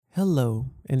Hello,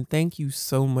 and thank you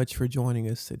so much for joining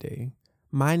us today.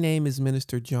 My name is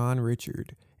Minister John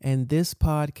Richard, and this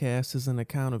podcast is an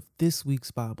account of this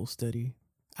week's Bible study.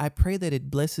 I pray that it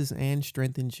blesses and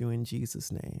strengthens you in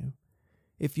Jesus' name.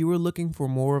 If you are looking for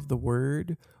more of the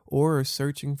Word or are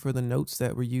searching for the notes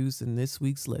that were used in this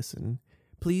week's lesson,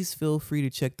 please feel free to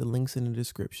check the links in the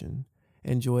description.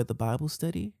 Enjoy the Bible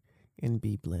study and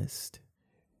be blessed.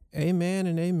 Amen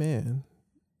and amen.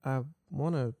 I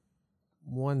want to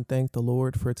thank the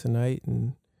Lord for tonight,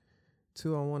 and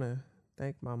two, I want to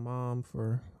thank my mom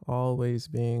for always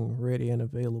being ready and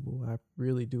available. I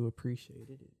really do appreciate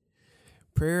it.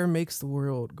 Prayer makes the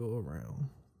world go around.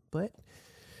 But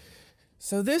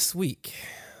so this week,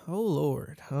 oh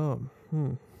Lord,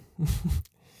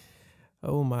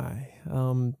 oh my,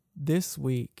 this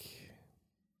week,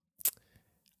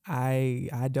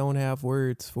 I don't have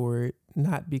words for it.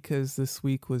 Not because this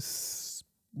week was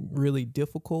really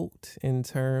difficult in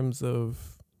terms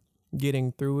of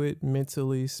getting through it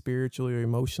mentally, spiritually, or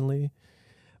emotionally,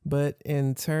 but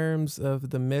in terms of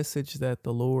the message that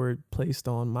the Lord placed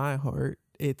on my heart,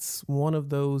 it's one of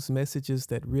those messages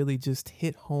that really just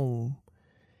hit home.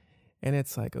 And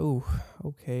it's like, oh,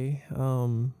 okay,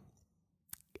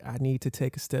 I need to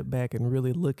take a step back and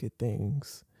really look at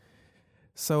things.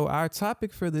 So our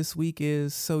topic for this week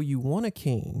is, so you want a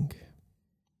king?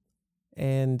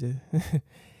 And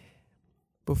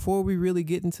before we really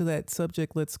get into that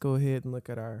subject, let's go ahead and look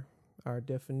at our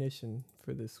definition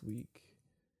for this week.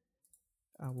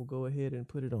 I will go ahead and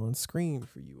put it on screen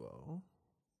for you all.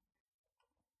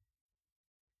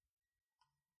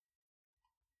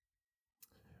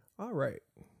 All right.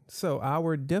 So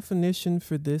our definition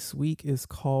for this week is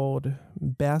called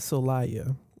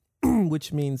basileia,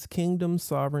 which means kingdom,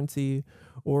 sovereignty,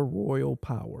 or royal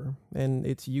power. And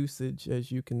its usage,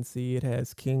 as you can see, it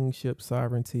has kingship,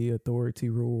 sovereignty, authority,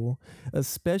 rule,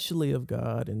 especially of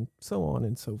God, and so on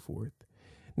and so forth.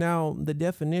 Now, the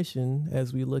definition,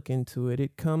 as we look into it,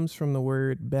 it comes from the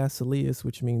word basileus,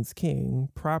 which means king,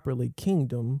 properly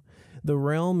kingdom, the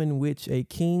realm in which a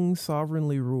king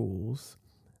sovereignly rules.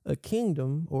 A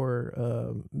kingdom,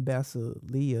 or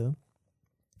basileia,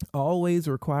 always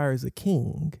requires a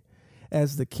king,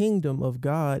 as the kingdom of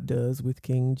God does with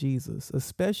King Jesus,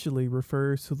 especially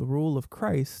refers to the rule of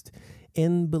Christ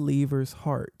in believers'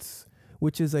 hearts,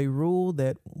 which is a rule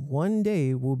that one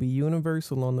day will be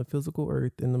universal on the physical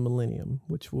earth in the millennium,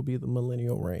 which will be the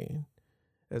millennial reign,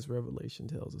 as Revelation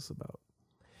tells us about.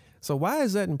 So why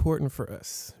is that important for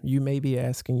us? You may be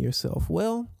asking yourself,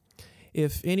 well,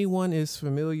 if anyone is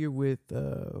familiar with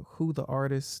who the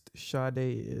artist Sade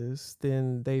is,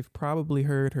 then they've probably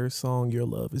heard her song, Your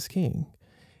Love is King.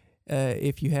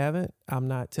 If you haven't, I'm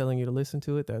not telling you to listen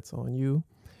to it. That's on you.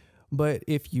 But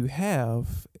if you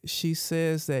have, she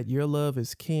says that your love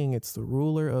is king. It's the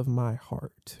ruler of my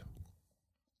heart.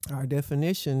 Our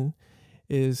definition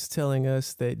is telling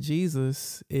us that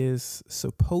Jesus is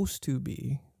supposed to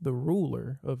be the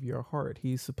ruler of your heart.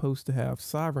 He's supposed to have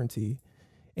sovereignty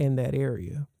in that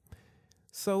area.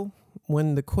 So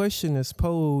when the question is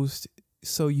posed,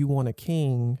 so you want a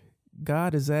king,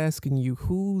 God is asking you,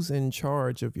 who's in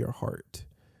charge of your heart?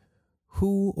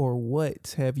 Who or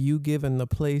what have you given the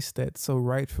place that so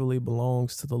rightfully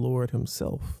belongs to the Lord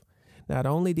himself? Not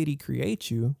only did he create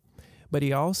you, but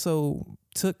he also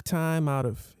took time out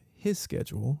of his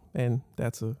schedule, and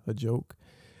that's a joke,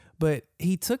 but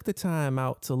he took the time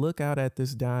out to look out at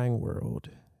this dying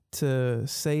world to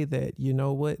say that, you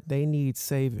know what, they need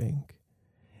saving.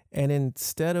 And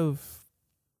instead of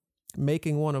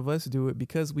making one of us do it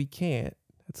because we can't,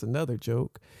 that's another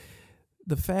joke.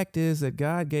 The fact is that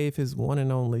God gave his one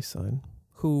and only son,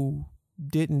 who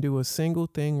didn't do a single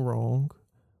thing wrong,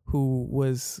 who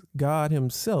was God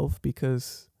himself,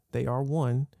 because they are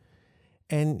one.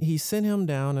 And he sent him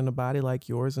down in a body like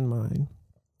yours and mine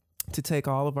to take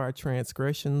all of our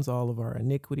transgressions, all of our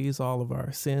iniquities, all of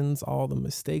our sins, all the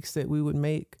mistakes that we would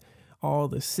make, all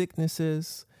the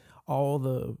sicknesses, all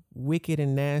the wicked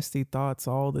and nasty thoughts,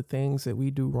 all the things that we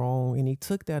do wrong. And he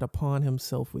took that upon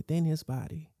himself within his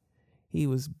body. He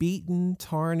was beaten,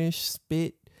 tarnished,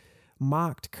 spit,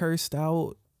 mocked, cursed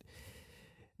out,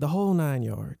 the whole 9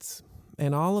 yards.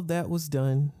 And all of that was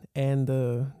done. And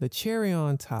the cherry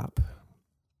on top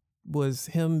was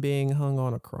him being hung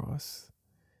on a cross,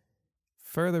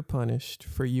 further punished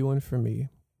for you and for me.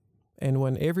 And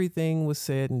when everything was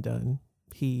said and done,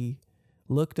 he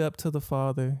looked up to the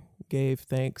Father, gave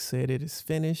thanks, said, it is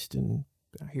finished, and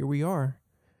here we are.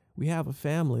 We have a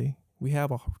family. We have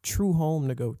a true home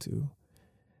to go to.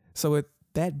 So with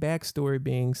that backstory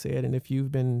being said, and if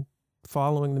you've been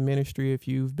following the ministry, if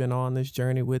you've been on this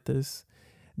journey with us,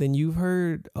 then you've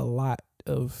heard a lot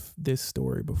of this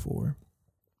story before.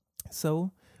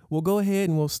 So we'll go ahead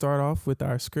and we'll start off with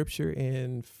our scripture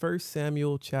in 1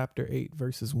 Samuel chapter 8,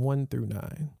 verses 1 through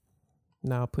 9.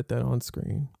 Now I'll put that on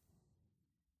screen.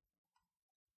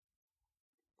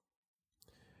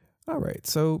 All right,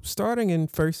 so starting in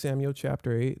 1 Samuel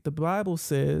chapter 8, the Bible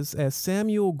says, as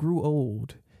Samuel grew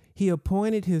old, he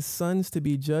appointed his sons to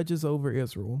be judges over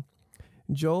Israel.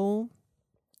 Joel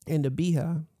and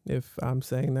Abijah, if I'm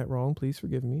saying that wrong, please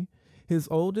forgive me, his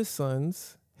oldest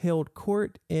sons, held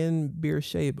court in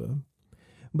Beersheba.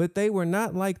 But they were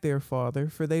not like their father,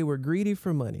 for they were greedy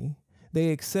for money. They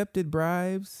accepted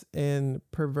bribes and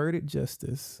perverted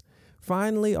justice.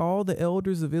 Finally, all the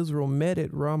elders of Israel met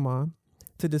at Ramah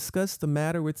to discuss the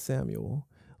matter with Samuel.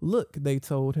 Look, they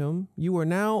told him, you are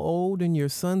now old and your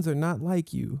sons are not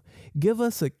like you. Give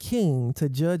us a king to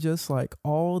judge us like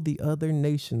all the other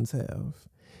nations have.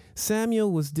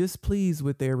 Samuel was displeased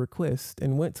with their request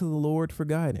and went to the Lord for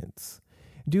guidance.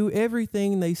 Do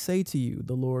everything they say to you,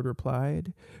 the Lord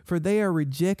replied, for they are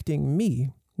rejecting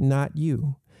me, not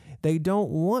you. They don't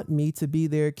want me to be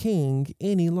their king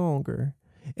any longer.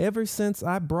 Ever since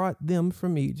I brought them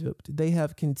from Egypt, they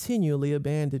have continually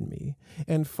abandoned me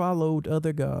and followed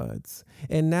other gods,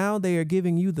 and now they are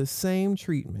giving you the same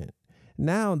treatment.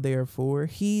 Now, therefore,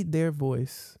 heed their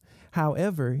voice.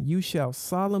 However, you shall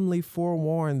solemnly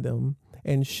forewarn them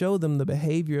and show them the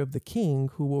behavior of the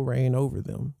king who will reign over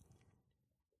them.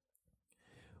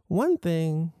 One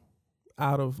thing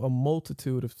out of a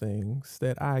multitude of things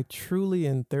that I truly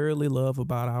and thoroughly love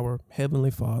about our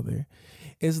Heavenly Father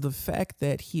is the fact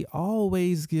that he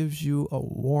always gives you a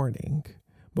warning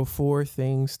before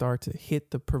things start to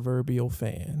hit the proverbial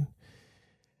fan.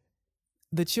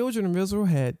 The children of Israel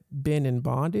had been in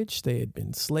bondage. They had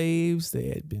been slaves. They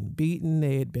had been beaten.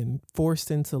 They had been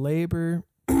forced into labor.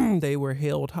 They were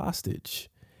held hostage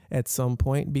at some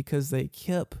point because they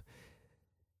kept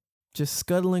just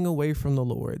scuttling away from the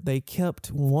Lord. They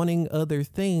kept wanting other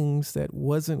things that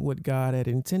wasn't what God had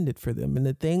intended for them. And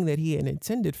the thing that he had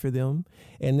intended for them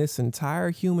and this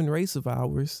entire human race of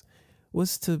ours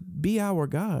was to be our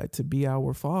God, to be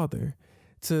our Father,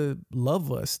 to love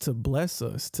us, to bless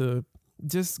us, to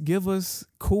just give us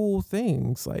cool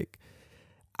things. Like,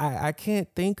 I can't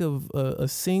think of a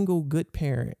single good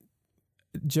parent,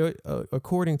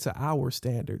 according to our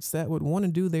standards, that would want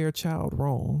to do their child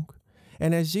wrong.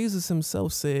 And as Jesus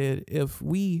himself said, if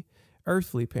we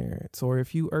earthly parents, or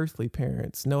if you earthly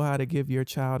parents know how to give your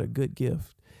child a good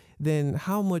gift, then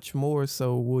how much more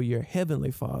so will your heavenly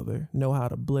Father know how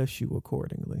to bless you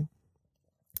accordingly?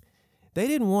 They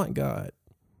didn't want God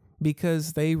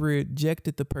because they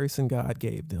rejected the person God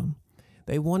gave them.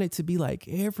 They wanted to be like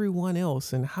everyone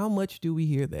else. And how much do we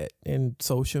hear that in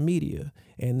social media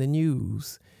and the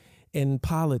news, in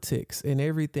politics and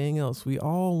everything else? We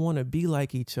all want to be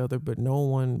like each other, but no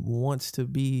one wants to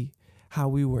be how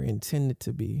we were intended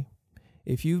to be.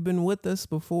 If you've been with us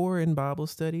before in Bible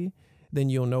study, then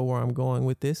you'll know where I'm going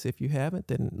with this. If you haven't,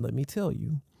 then let me tell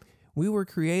you. We were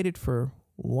created for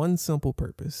one simple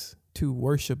purpose: to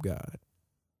worship God.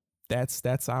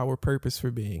 That's our purpose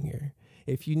for being here.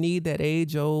 If you need that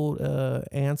age-old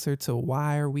answer to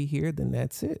why are we here, then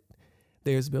that's it.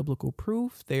 There's biblical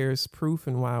proof. There's proof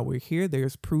in why we're here.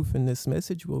 There's proof in this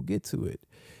message. We'll get to it.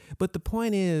 But the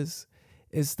point is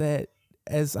that,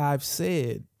 as I've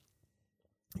said,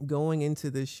 going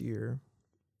into this year,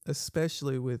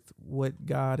 especially with what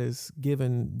God has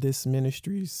given this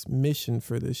ministry's mission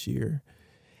for this year,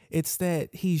 it's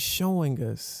that he's showing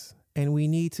us and we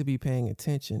need to be paying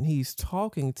attention. He's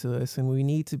talking to us and we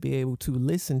need to be able to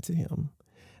listen to him,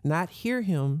 not hear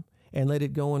him and let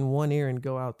it go in one ear and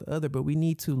go out the other, but we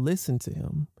need to listen to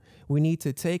him. We need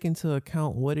to take into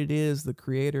account what it is the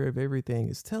creator of everything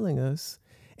is telling us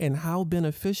and how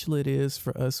beneficial it is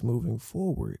for us moving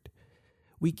forward.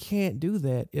 We can't do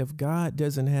that if God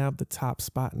doesn't have the top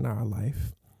spot in our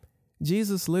life.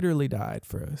 Jesus literally died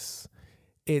for us.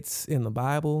 It's in the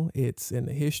Bible. It's in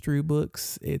the history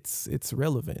books. It's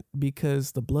relevant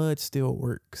because the blood still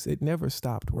works. It never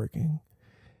stopped working.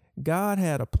 God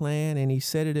had a plan and he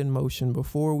set it in motion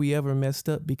before we ever messed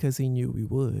up because he knew we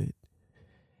would.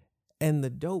 And the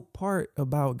dope part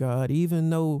about God, even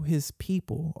though his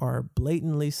people are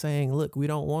blatantly saying, look, we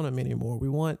don't want him anymore. We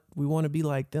want to be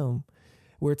like them.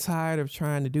 We're tired of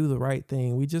trying to do the right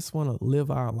thing. We just want to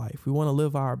live our life. We want to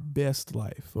live our best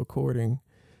life according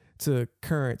to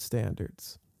current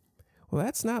standards. Well,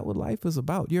 that's not what life is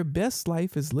about. Your best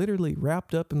life is literally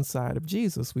wrapped up inside of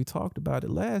Jesus. We talked about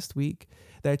it last week,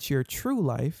 that your true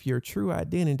life, your true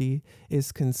identity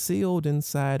is concealed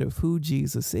inside of who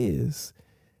Jesus is.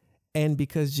 And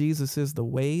because Jesus is the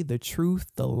way, the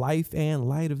truth, the life, and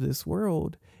light of this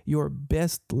world, your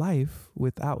best life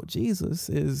without Jesus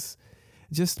is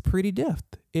just pretty death.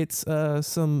 It's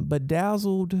some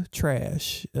bedazzled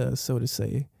trash, so to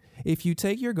say. If you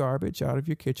take your garbage out of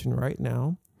your kitchen right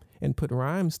now and put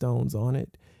rhinestones on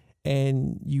it,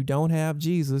 and you don't have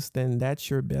Jesus, then that's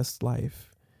your best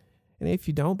life. And if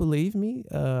you don't believe me,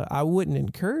 I wouldn't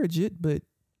encourage it, but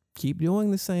keep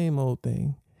doing the same old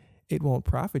thing. It won't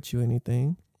profit you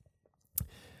anything.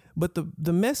 But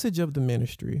the message of the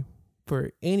ministry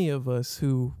for any of us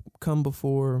who come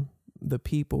before the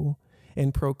people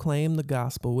and proclaim the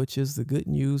gospel, which is the good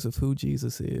news of who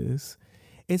Jesus is,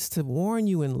 it's to warn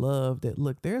you in love that,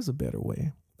 look, there's a better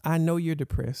way. I know you're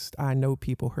depressed. I know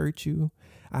people hurt you.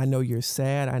 I know you're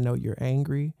sad. I know you're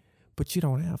angry, but you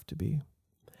don't have to be.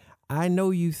 I know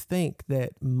you think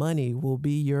that money will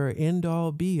be your end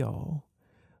all be all,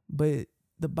 but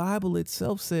the Bible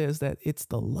itself says that it's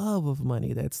the love of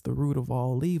money that's the root of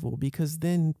all evil, because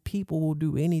then people will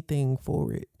do anything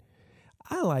for it.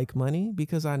 I like money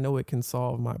because I know it can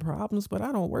solve my problems, but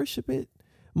I don't worship it.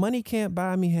 Money can't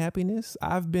buy me happiness.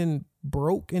 I've been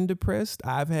broke and depressed.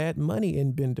 I've had money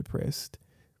and been depressed.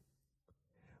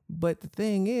 But the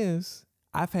thing is,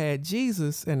 I've had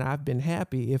Jesus and I've been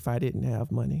happy if I didn't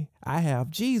have money. I have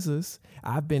Jesus.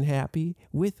 I've been happy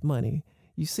with money.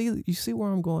 You see where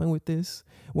I'm going with this?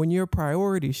 When your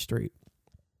priorities straight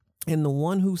and the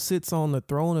one who sits on the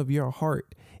throne of your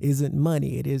heart isn't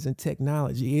money, it isn't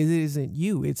technology, it isn't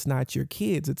you, it's not your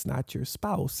kids, it's not your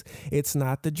spouse, it's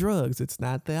not the drugs, it's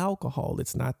not the alcohol,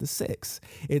 it's not the sex,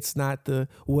 it's not the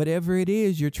whatever it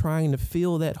is you're trying to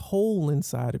fill that hole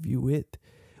inside of you with.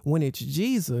 When it's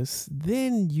Jesus,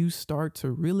 then you start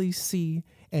to really see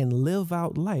and live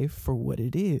out life for what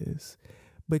it is.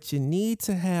 But you need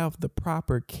to have the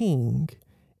proper king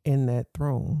in that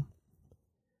throne.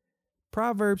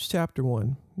 Proverbs chapter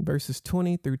 1, verses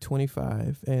 20 through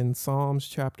 25, and Psalms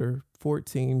chapter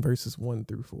 14, verses 1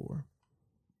 through 4.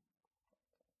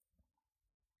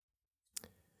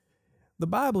 The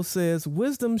Bible says,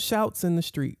 wisdom shouts in the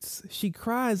streets. She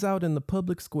cries out in the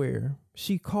public square.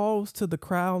 She calls to the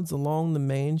crowds along the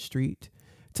main street,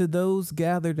 to those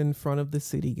gathered in front of the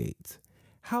city gates.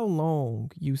 How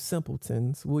long, you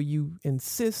simpletons, will you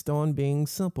insist on being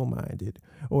simple-minded?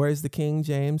 Or as the King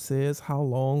James says, how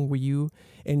long will you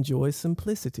enjoy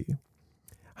simplicity?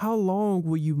 How long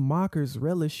will you mockers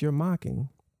relish your mocking?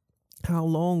 How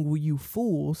long will you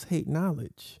fools hate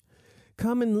knowledge?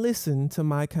 Come and listen to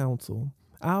my counsel.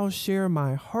 I'll share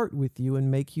my heart with you and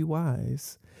make you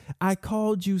wise. I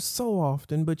called you so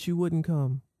often, but you wouldn't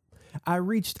come. I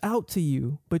reached out to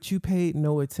you, but you paid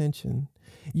no attention.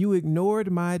 You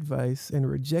ignored my advice and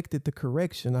rejected the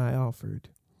correction I offered.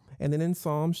 And then in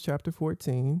Psalms chapter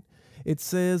 14, it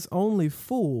says, only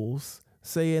fools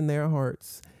say in their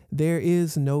hearts, there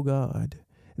is no God.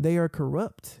 They are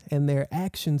corrupt and their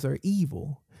actions are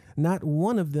evil. Not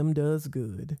one of them does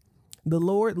good. The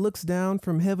Lord looks down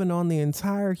from heaven on the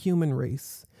entire human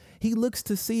race. He looks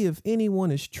to see if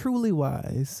anyone is truly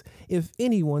wise, if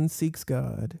anyone seeks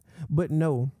God. But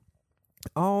no,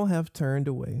 all have turned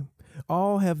away.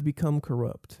 All have become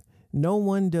corrupt. No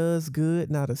one does good,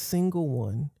 not a single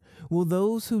one. Will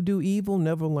those who do evil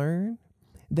never learn?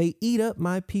 They eat up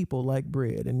my people like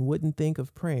bread and wouldn't think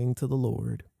of praying to the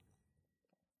Lord.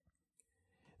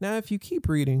 Now, if you keep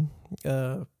reading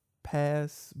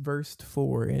past verse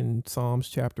 4 in Psalms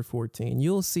chapter 14,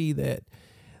 you'll see that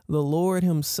the Lord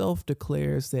himself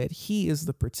declares that he is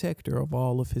the protector of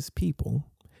all of his people.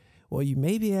 Well, you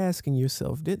may be asking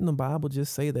yourself, didn't the Bible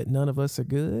just say that none of us are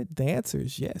good? The answer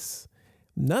is yes.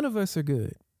 None of us are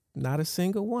good. Not a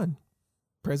single one,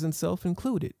 present self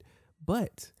included.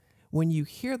 But when you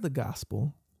hear the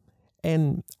gospel,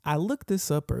 and I looked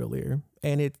this up earlier,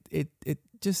 and it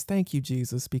just thank you,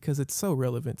 Jesus, because it's so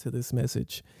relevant to this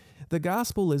message. The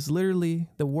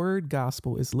word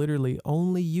gospel is literally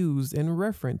only used in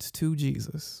reference to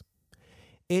Jesus.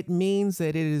 It means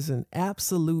that it is an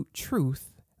absolute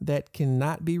truth that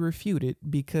cannot be refuted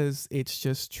because it's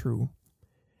just true.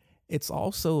 It's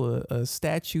also a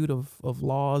statute of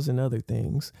laws and other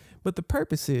things. But the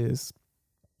purpose is,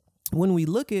 when we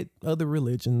look at other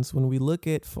religions, when we look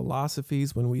at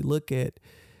philosophies, when we look at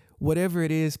whatever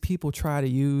it is people try to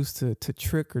use to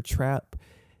trick or trap,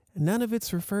 none of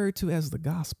it's referred to as the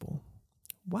gospel.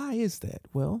 Why is that?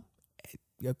 Well,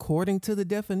 according to the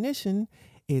definition,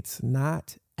 it's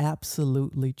not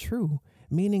absolutely true,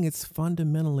 meaning it's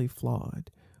fundamentally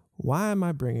flawed. Why am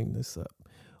I bringing this up?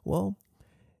 Well,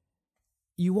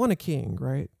 you want a king,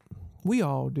 right? We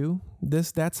all do.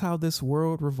 That's how this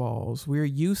world revolves. We're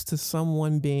used to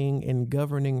someone being in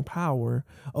governing power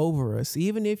over us.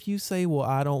 Even if you say, well,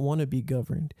 I don't want to be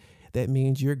governed, that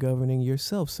means you're governing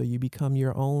yourself. So you become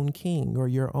your own king or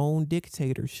your own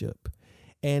dictatorship.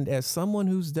 And as someone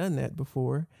who's done that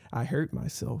before, I hurt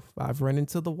myself. I've run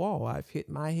into the wall. I've hit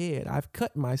my head. I've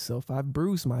cut myself. I've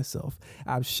bruised myself.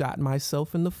 I've shot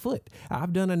myself in the foot.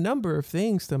 I've done a number of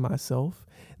things to myself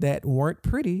that weren't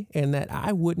pretty and that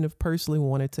I wouldn't have personally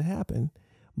wanted to happen.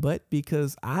 But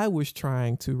because I was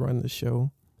trying to run the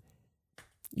show,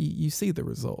 you see the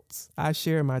results. I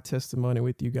share my testimony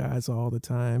with you guys all the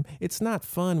time. It's not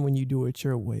fun when you do it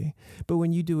your way, but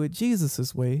when you do it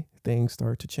Jesus's way, things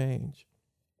start to change.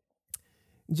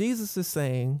 Jesus is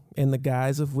saying in the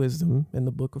guise of wisdom in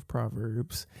the book of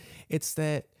Proverbs, it's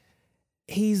that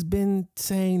he's been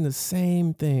saying the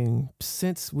same thing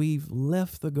since we've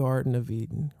left the Garden of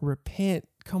Eden. Repent.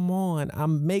 Come on.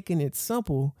 I'm making it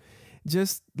simple.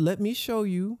 Just let me show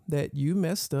you that you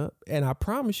messed up. And I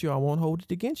promise you, I won't hold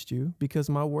it against you because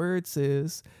my word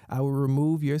says I will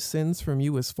remove your sins from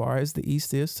you as far as the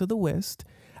east is to the west.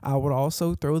 I would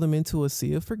also throw them into a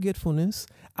sea of forgetfulness.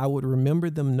 I would remember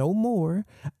them no more.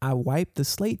 I wipe the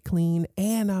slate clean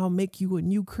and I'll make you a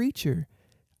new creature.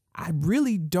 I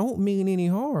really don't mean any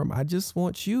harm. I just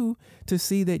want you to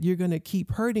see that you're going to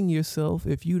keep hurting yourself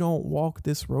if you don't walk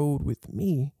this road with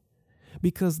me.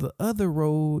 Because the other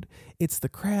road, it's the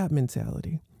crab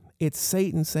mentality. It's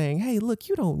Satan saying, hey, look,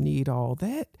 you don't need all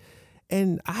that.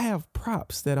 And I have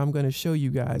props that I'm going to show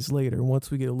you guys later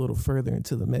once we get a little further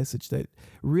into the message that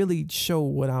really show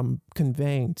what I'm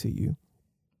conveying to you.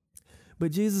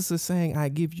 But Jesus is saying, I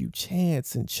give you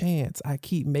chance and chance. I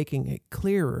keep making it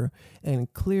clearer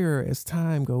and clearer as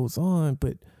time goes on.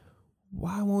 But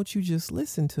why won't you just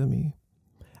listen to me?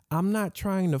 I'm not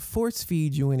trying to force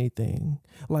feed you anything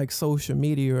like social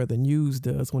media or the news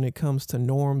does when it comes to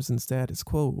norms and status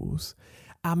quos.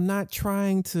 I'm not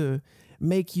trying to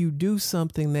make you do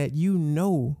something that you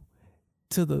know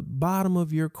to the bottom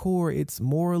of your core it's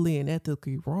morally and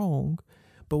ethically wrong.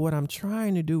 But what I'm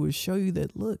trying to do is show you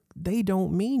that, look, they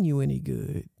don't mean you any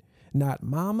good. Not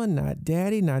mama, not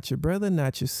daddy, not your brother,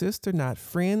 not your sister, not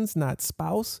friends, not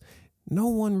spouse. No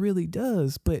one really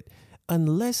does. But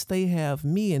unless they have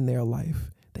me in their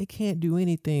life, they can't do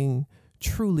anything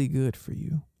truly good for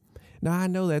you. Now, I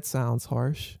know that sounds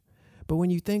harsh, but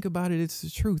when you think about it, it's the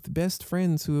truth. Best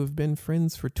friends who have been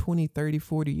friends for 20, 30,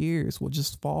 40 years will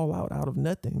just fall out of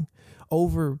nothing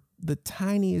over the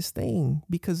tiniest thing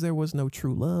because there was no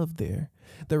true love there.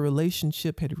 The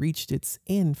relationship had reached its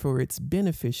end for its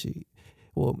benefits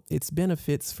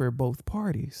for both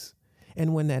parties.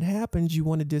 And when that happens, you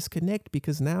want to disconnect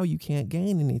because now you can't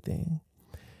gain anything.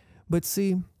 But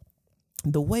see,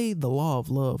 the way the law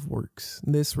of love works,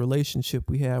 this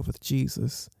relationship we have with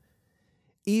Jesus,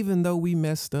 even though we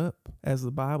messed up, as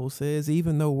the Bible says,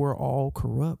 even though we're all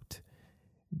corrupt,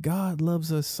 God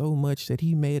loves us so much that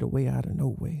he made a way out of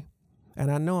no way. And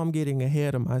I know I'm getting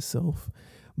ahead of myself,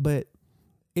 but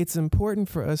it's important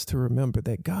for us to remember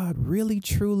that God really,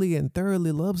 truly, and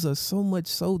thoroughly loves us so much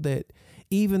so that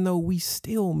even though we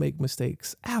still make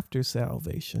mistakes after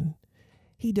salvation,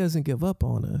 he doesn't give up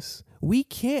on us. We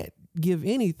can't give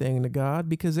anything to God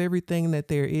because everything that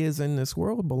there is in this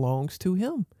world belongs to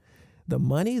him. The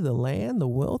money, the land, the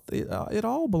wealth, it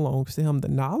all belongs to him. The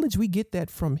knowledge, we get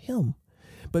that from him.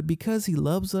 But because he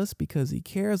loves us, because he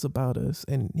cares about us,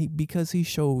 and because he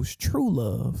shows true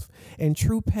love and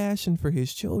true passion for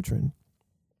his children,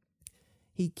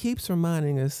 he keeps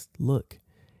reminding us, look,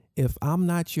 if I'm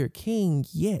not your king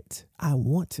yet, I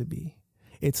want to be.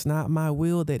 It's not my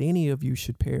will that any of you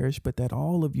should perish, but that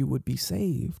all of you would be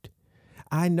saved.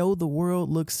 I know the world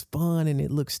looks fun and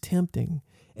it looks tempting,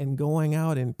 and going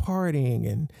out and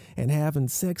partying and having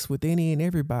sex with any and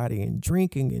everybody and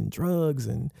drinking and drugs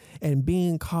and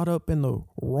being caught up in the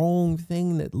wrong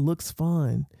thing that looks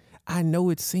fun. I know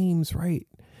it seems right,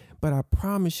 but I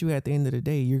promise you at the end of the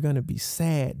day, you're going to be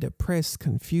sad, depressed,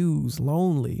 confused,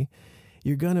 lonely.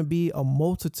 You're going to be a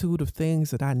multitude of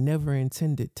things that I never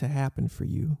intended to happen for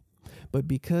you. But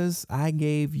because I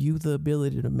gave you the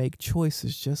ability to make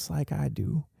choices just like I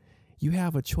do, you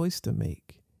have a choice to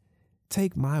make.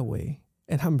 Take my way.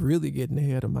 And I'm really getting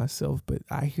ahead of myself, but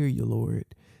I hear you, Lord.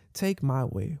 Take my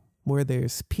way where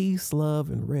there's peace, love,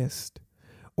 and rest.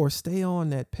 Or stay on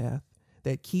that path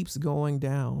that keeps going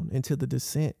down into the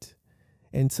descent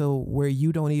until where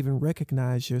you don't even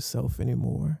recognize yourself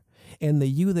anymore. And the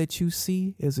you that you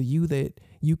see is a you that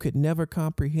you could never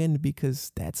comprehend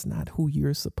because that's not who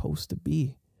you're supposed to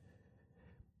be.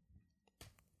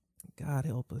 God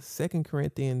help us. 2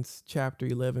 Corinthians chapter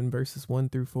 11, verses 1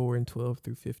 through 4 and 12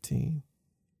 through 15.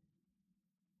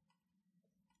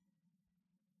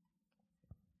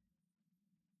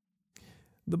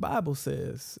 The Bible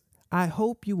says, I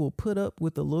hope you will put up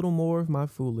with a little more of my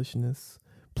foolishness.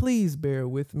 Please bear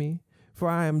with me, for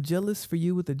I am jealous for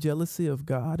you with the jealousy of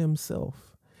God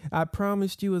himself. I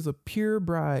promised you as a pure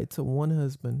bride to one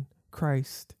husband,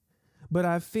 Christ. But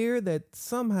I fear that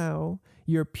somehow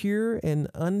your pure and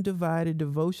undivided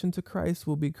devotion to Christ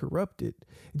will be corrupted,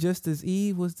 just as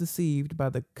Eve was deceived by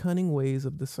the cunning ways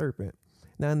of the serpent.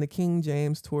 Now in the King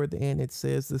James, toward the end, it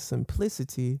says the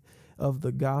simplicity of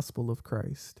the gospel of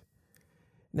Christ.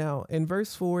 Now in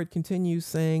verse 4, it continues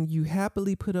saying, you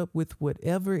happily put up with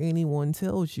whatever anyone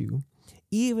tells you,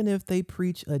 even if they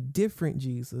preach a different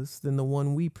Jesus than the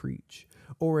one we preach,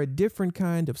 or a different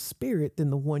kind of spirit than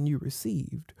the one you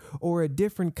received, or a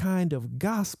different kind of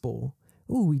gospel.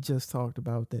 Ooh, we just talked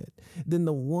about that. Than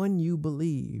the one you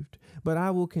believed. But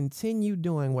I will continue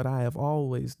doing what I have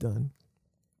always done.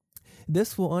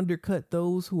 This will undercut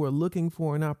those who are looking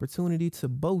for an opportunity to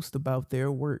boast about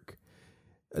their work,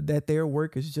 that their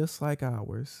work is just like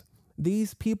ours.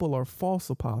 These people are false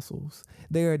apostles.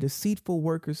 They are deceitful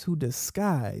workers who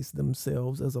disguise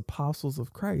themselves as apostles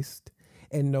of Christ.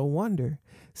 And no wonder,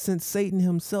 since Satan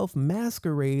himself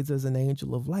masquerades as an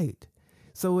angel of light.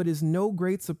 So it is no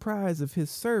great surprise if his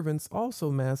servants also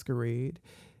masquerade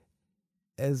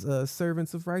as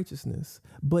servants of righteousness,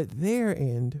 but their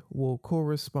end will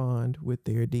correspond with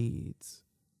their deeds.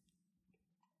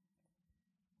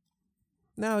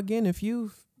 Now, again, if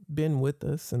you've been with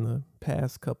us in the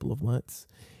past couple of months,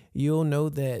 you'll know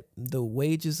that the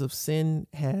wages of sin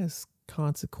has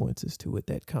consequences to it,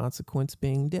 that consequence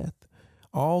being death.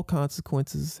 All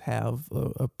consequences have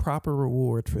a proper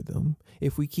reward for them.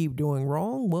 If we keep doing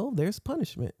wrong, well, there's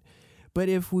punishment. But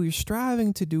if we're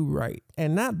striving to do right,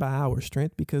 and not by our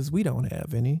strength because we don't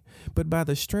have any, but by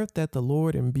the strength that the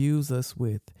Lord imbues us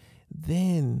with,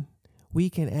 then we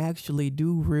can actually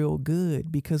do real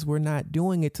good because we're not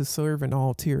doing it to serve an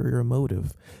ulterior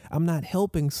motive. I'm not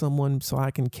helping someone so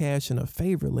I can cash in a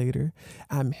favor later.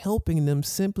 I'm helping them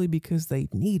simply because they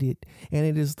need it, and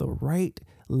it is the right,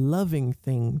 loving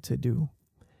thing to do.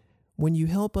 When you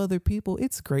help other people,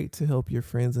 it's great to help your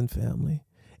friends and family.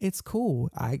 It's cool.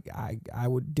 I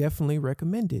would definitely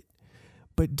recommend it.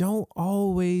 But don't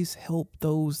always help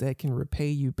those that can repay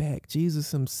you back.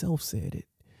 Jesus himself said it.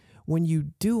 When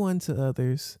you do unto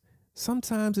others,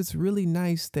 sometimes it's really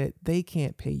nice that they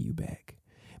can't pay you back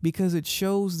because it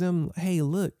shows them, hey,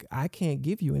 look, I can't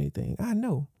give you anything. I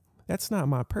know that's not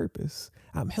my purpose.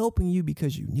 I'm helping you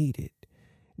because you need it.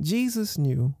 Jesus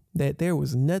knew that there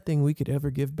was nothing we could ever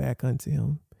give back unto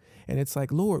him. And it's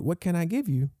like, Lord, what can I give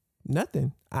you?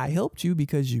 Nothing. I helped you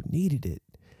because you needed it.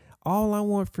 All I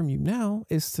want from you now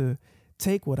is to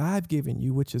take what I've given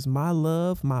you, which is my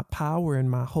love, my power, and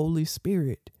my Holy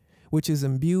Spirit, which has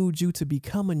imbued you to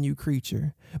become a new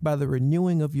creature by the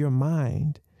renewing of your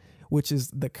mind, which is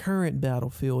the current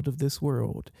battlefield of this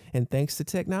world. And thanks to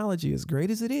technology, as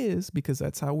great as it is, because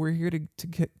that's how we're here to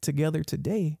get together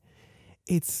today,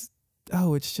 it's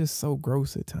just so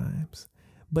gross at times.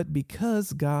 But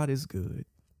because God is good,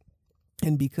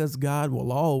 and because God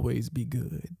will always be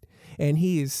good, and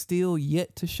he is still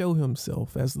yet to show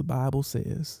himself, as the Bible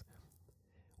says,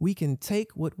 we can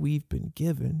take what we've been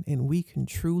given and we can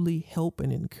truly help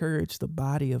and encourage the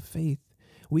body of faith.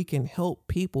 We can help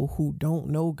people who don't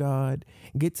know God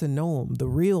get to know him, the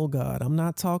real God. I'm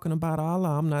not talking about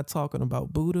Allah. I'm not talking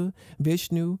about Buddha,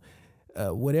 Vishnu,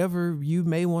 whatever you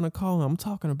may want to call him. I'm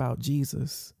talking about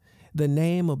Jesus, the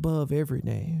name above every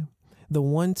name. The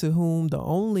one to whom the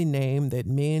only name that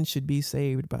men should be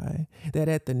saved by, that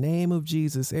at the name of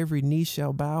Jesus, every knee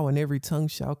shall bow and every tongue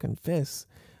shall confess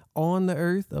on the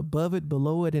earth, above it,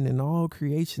 below it, and in all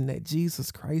creation that Jesus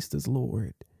Christ is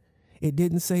Lord. It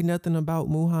didn't say nothing about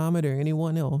Muhammad or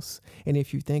anyone else. And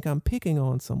if you think I'm picking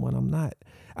on someone, I'm not.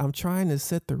 I'm trying to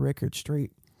set the record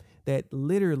straight that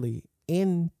literally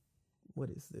in,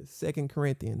 2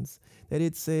 Corinthians, that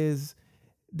it says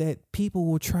that people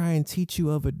will try and teach you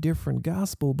of a different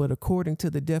gospel, but according to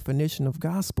the definition of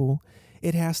gospel,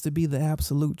 it has to be the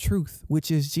absolute truth, which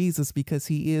is Jesus, because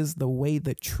he is the way,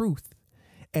 the truth,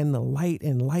 and the light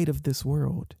and light of this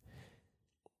world.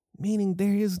 Meaning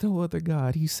there is no other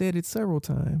God. He said it several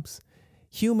times.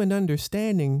 Human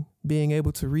understanding, being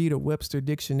able to read a Webster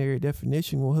dictionary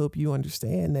definition, will help you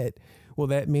understand that, well,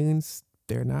 that means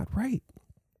they're not right.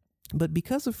 But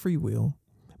because of free will,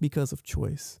 because of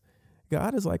choice,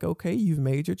 God is like, okay, you've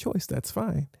made your choice. That's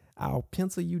fine. I'll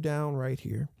pencil you down right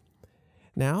here.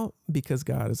 Now, because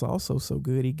God is also so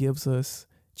good, he gives us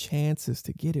chances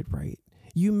to get it right.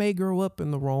 You may grow up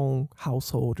in the wrong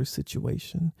household or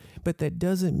situation, but that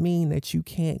doesn't mean that you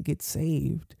can't get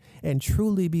saved and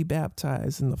truly be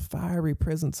baptized in the fiery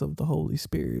presence of the Holy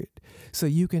Spirit so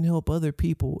you can help other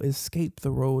people escape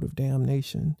the road of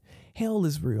damnation. Hell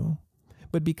is real,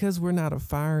 but because we're not a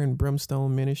fire and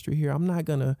brimstone ministry here, I'm not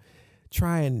going to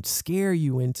try and scare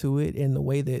you into it in the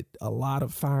way that a lot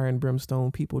of fire and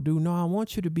brimstone people do. No, I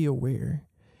want you to be aware.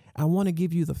 I want to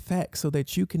give you the facts so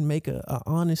that you can make a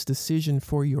honest decision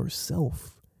for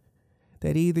yourself,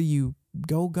 that either you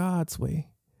go God's way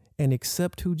and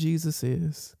accept who Jesus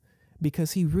is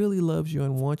because he really loves you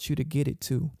and wants you to get it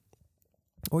too,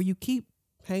 or you keep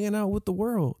hanging out with the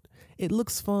world. It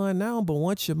looks fun now, but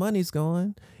once your money's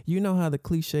gone, you know how the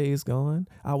cliche is going.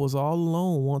 I was all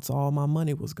alone once all my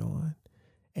money was gone.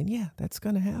 And yeah, that's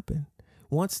going to happen.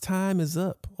 Once time is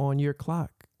up on your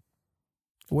clock,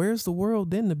 where's the world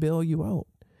then to bail you out?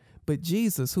 But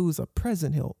Jesus, who's a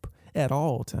present help at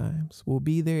all times, will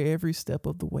be there every step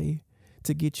of the way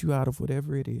to get you out of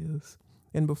whatever it is.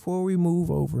 And before we move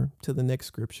over to the next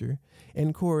scripture,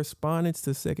 in correspondence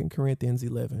to 2 Corinthians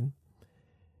 11,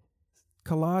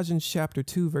 Colossians chapter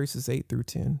 2, verses 8 through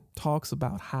 10 talks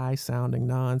about high-sounding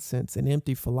nonsense and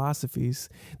empty philosophies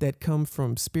that come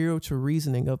from spiritual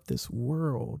reasoning of this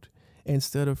world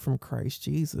instead of from Christ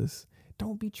Jesus.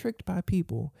 Don't be tricked by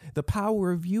people. The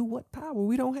power of you, what power?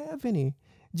 We don't have any.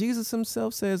 Jesus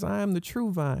himself says, I am the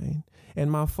true vine,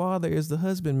 and my Father is the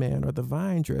husbandman or the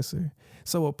vine dresser.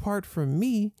 So apart from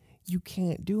me, you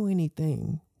can't do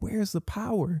anything. Where's the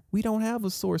power? We don't have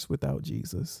a source without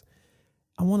Jesus.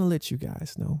 I want to let you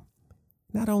guys know,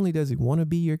 not only does he want to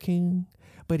be your king,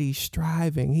 but he's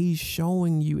striving. He's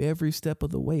showing you every step of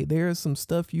the way. There's some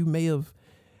stuff you may have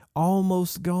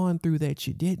almost gone through that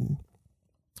you didn't,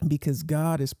 because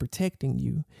God is protecting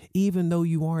you, even though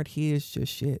you aren't his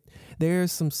just yet. There are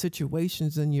some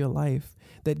situations in your life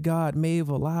that God may have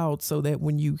allowed so that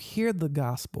when you hear the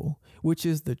gospel, which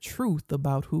is the truth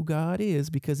about who God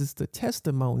is, because it's the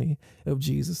testimony of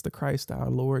Jesus the Christ, our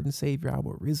Lord and Savior,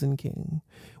 our risen King.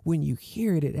 When you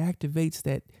hear it, it activates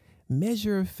that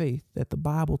measure of faith that the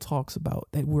Bible talks about,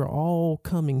 that we're all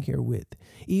coming here with.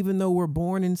 Even though we're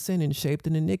born in sin and shaped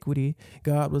in iniquity,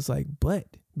 God was like, but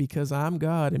because I'm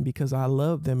God and because I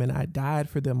love them and I died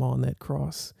for them on that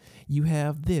cross, you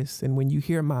have this. And when you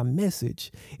hear my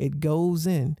message, it goes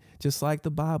in, just like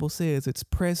the Bible says, it's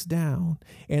pressed down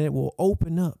and it will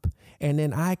open up. And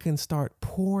then I can start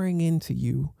pouring into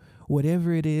you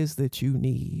whatever it is that you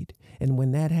need. And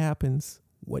when that happens,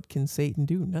 what can Satan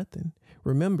do? Nothing.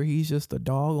 Remember, he's just a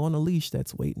dog on a leash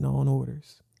that's waiting on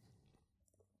orders.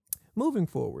 Moving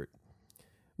forward,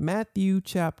 Matthew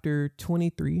chapter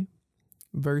 23,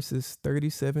 verses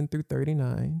 37 through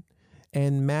 39,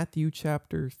 and Matthew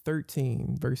chapter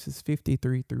 13, verses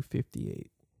 53 through 58.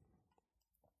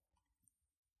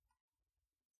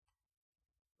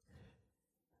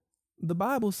 The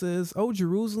Bible says, O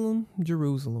Jerusalem,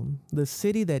 Jerusalem, the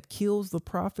city that kills the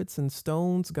prophets and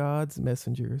stones God's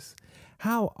messengers,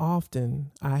 how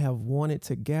often I have wanted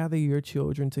to gather your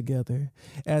children together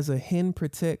as a hen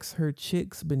protects her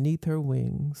chicks beneath her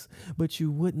wings, but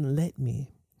you wouldn't let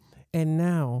me. And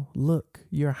now, look,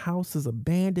 your house is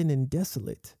abandoned and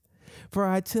desolate. For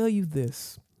I tell you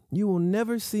this, you will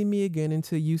never see me again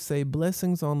until you say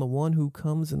blessings on the one who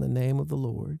comes in the name of the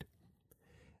Lord.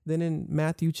 Then in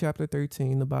Matthew chapter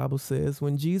 13, the Bible says,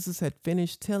 when Jesus had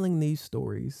finished telling these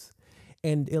stories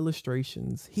and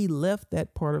illustrations, he left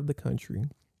that part of the country.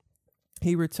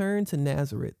 He returned to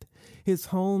Nazareth, his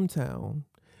hometown.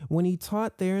 When he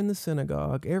taught there in the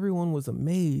synagogue, everyone was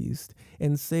amazed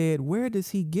and said, where does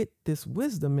he get this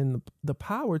wisdom and the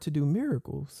power to do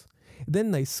miracles? Then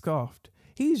they scoffed.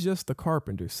 He's just the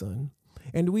carpenter's son.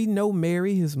 And we know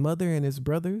Mary, his mother, and his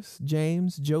brothers,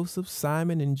 James, Joseph,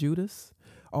 Simon, and Judas.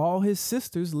 All his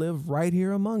sisters live right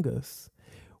here among us.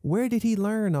 Where did he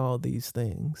learn all these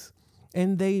things?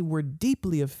 And they were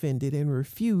deeply offended and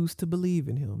refused to believe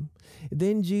in him.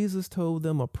 Then Jesus told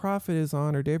them a prophet is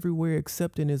honored everywhere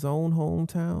except in his own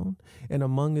hometown and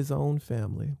among his own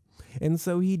family. And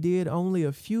so he did only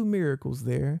a few miracles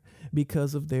there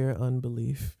because of their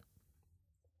unbelief.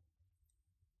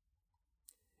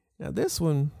 Now, this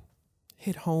one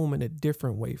hit home in a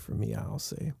different way for me, I'll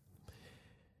say.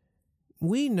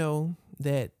 We know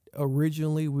that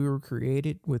originally we were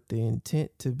created with the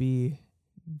intent to be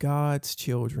God's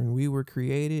children. We were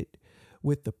created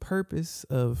with the purpose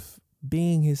of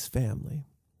being his family.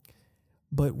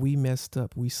 But we messed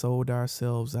up. We sold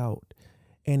ourselves out.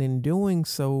 And in doing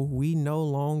so, we no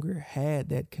longer had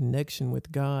that connection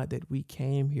with God that we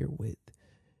came here with.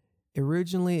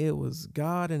 Originally, it was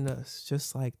God and us,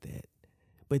 just like that.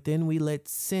 But then we let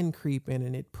sin creep in,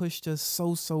 and it pushed us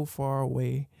so far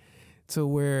away to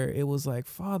where it was like,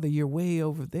 Father, you're way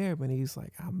over there. But he's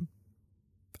like,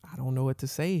 I don't know what to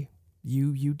say.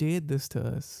 You did this to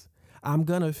us. I'm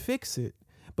going to fix it.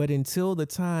 But until the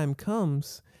time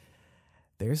comes,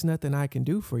 there's nothing I can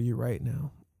do for you right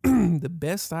now. The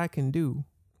best I can do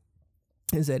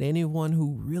is that anyone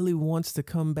who really wants to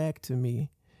come back to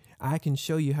me, I can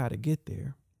show you how to get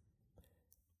there.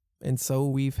 And so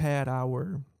we've had our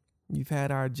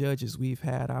judges, we've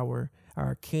had our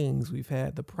kings, we've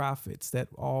had the prophets that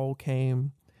all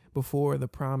came before the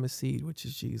promised seed, which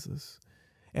is Jesus.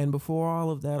 And before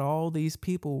all of that, all these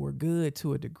people were good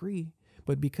to a degree,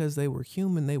 but because they were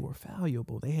human, they were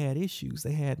fallible. They had issues,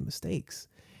 they had mistakes.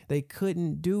 They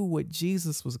couldn't do what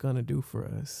Jesus was going to do for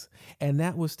us. And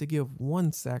that was to give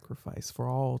one sacrifice for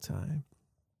all time,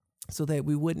 so that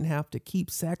we wouldn't have to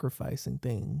keep sacrificing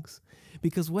things.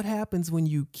 Because what happens when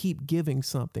you keep giving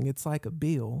something? It's like a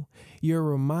bill. You're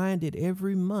reminded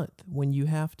every month when you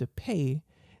have to pay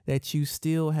that you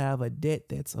still have a debt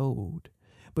that's owed.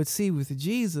 But see, with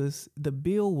Jesus, the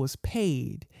bill was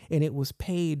paid, and it was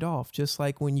paid off, just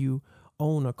like when you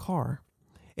own a car.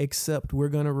 Except we're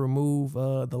going to remove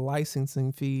the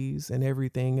licensing fees and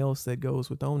everything else that goes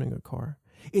with owning a car.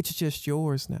 It's just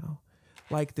yours now.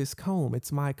 Like this comb,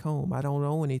 it's my comb. I don't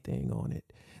owe anything on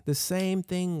it. The same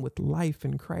thing with life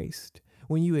in Christ.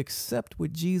 When you accept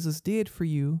what Jesus did for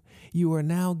you, you are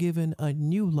now given a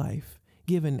new life,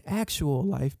 given actual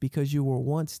life, because you were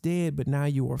once dead, but now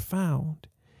you are found.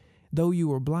 Though you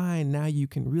were blind, now you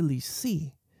can really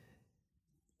see.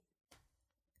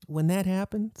 When that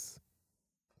happens,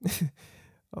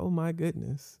 oh my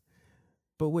goodness.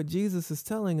 But what Jesus is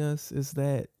telling us is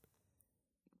that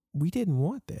we didn't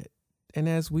want that. And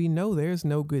as we know, there's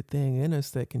no good thing in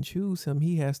us that can choose him.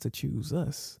 He has to choose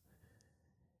us.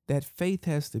 That faith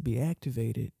has to be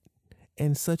activated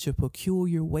in such a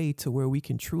peculiar way to where we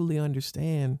can truly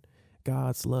understand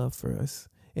God's love for us.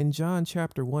 In John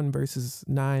chapter 1, verses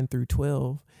 9 through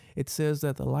 12, it says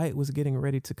that the light was getting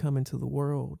ready to come into the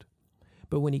world.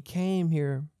 But when he came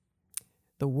here,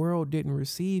 the world didn't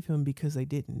receive him because they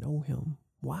didn't know him.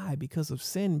 Why? Because of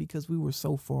sin, because we were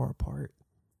so far apart.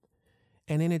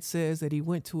 And then it says that he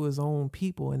went to his own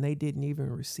people and they didn't even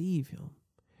receive him.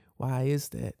 Why is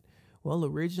that? Well,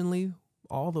 originally,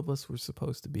 all of us were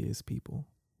supposed to be his people.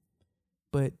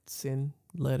 But sin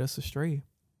led us astray.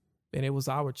 And it was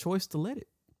our choice to let it.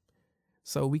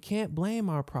 So we can't blame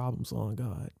our problems on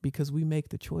God because we make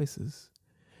the choices.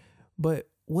 But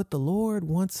what the Lord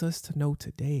wants us to know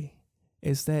today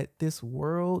is that this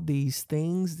world, these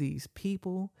things, these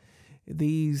people,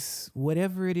 these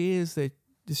whatever it is that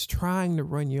is trying to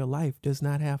run your life does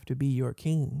not have to be your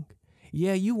king.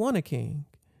 Yeah, you want a king.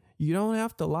 You don't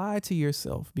have to lie to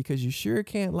yourself because you sure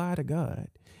can't lie to God.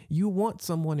 You want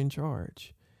someone in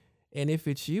charge. And if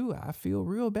it's you, I feel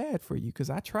real bad for you because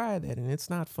I tried that and it's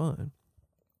not fun.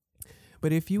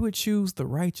 But if you would choose the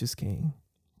righteous king,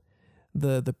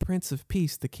 the Prince of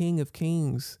Peace, the King of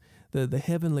Kings, the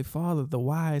Heavenly Father, the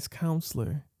wise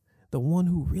counselor, the one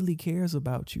who really cares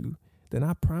about you, then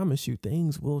I promise you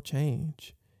things will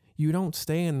change. You don't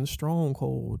stay in the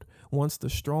stronghold once the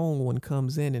strong one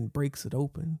comes in and breaks it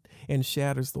open and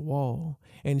shatters the wall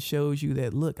and shows you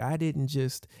that, look, I didn't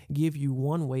just give you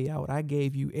one way out. I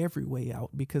gave you every way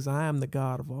out because I am the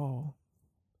God of all.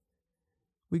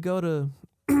 We go to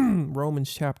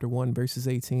Romans chapter 1, verses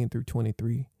 18 through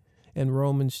 23, and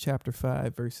Romans chapter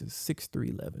 5, verses 6 through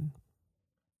 11.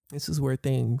 This is where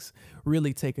things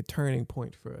really take a turning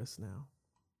point for us now.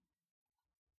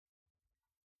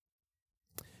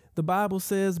 The Bible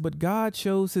says, "But God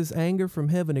shows his anger from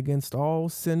heaven against all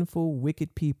sinful,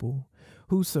 wicked people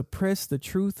who suppress the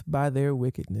truth by their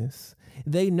wickedness.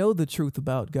 They know the truth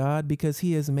about God because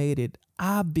he has made it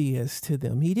obvious to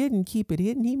them." He didn't keep it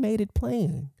hidden. He made it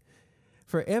plain.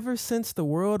 "For ever since the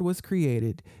world was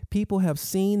created, people have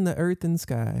seen the earth and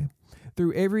sky.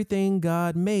 Through everything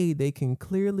God made, they can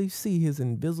clearly see his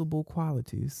invisible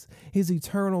qualities, his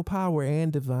eternal power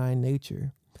and divine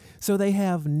nature. So they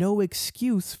have no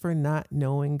excuse for not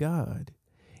knowing God.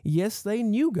 Yes, they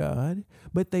knew God,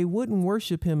 but they wouldn't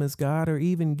worship him as God or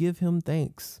even give him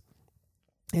thanks.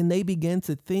 And they began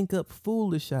to think up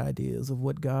foolish ideas of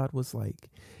what God was like.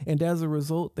 And as a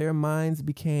result, their minds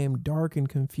became dark and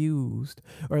confused,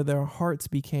 or their hearts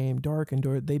became darkened,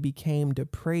 or they became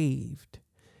depraved.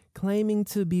 Claiming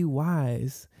to be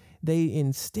wise, they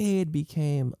instead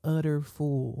became utter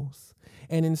fools.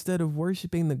 And instead of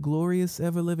worshiping the glorious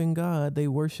ever-living God, they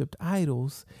worshiped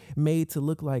idols made to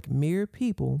look like mere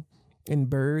people and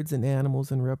birds and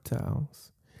animals and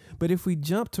reptiles." But if we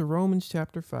jump to Romans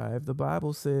chapter 5, the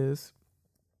Bible says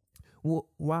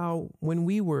While when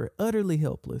we were utterly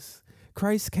helpless,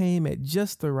 Christ came at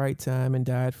just the right time and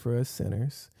died for us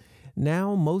sinners.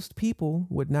 Now, most people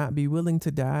would not be willing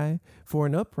to die for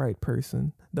an upright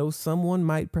person, though someone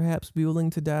might perhaps be willing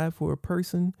to die for a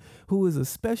person who is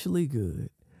especially good.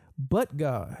 But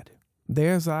God,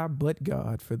 there's our but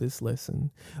God for this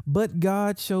lesson. But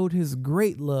God showed his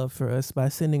great love for us by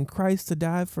sending Christ to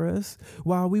die for us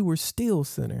while we were still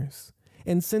sinners.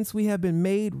 And since we have been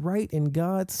made right in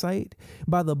God's sight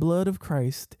by the blood of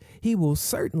Christ, he will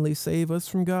certainly save us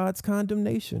from God's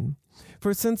condemnation.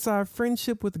 For since our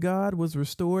friendship with God was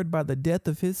restored by the death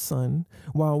of his Son,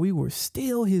 while we were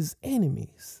still his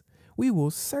enemies, we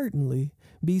will certainly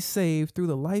be saved through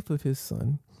the life of his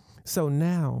Son. So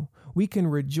now we can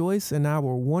rejoice in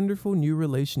our wonderful new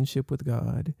relationship with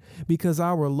God, because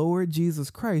our Lord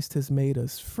Jesus Christ has made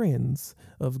us friends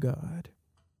of God.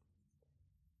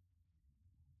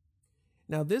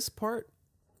 Now, this part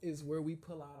is where we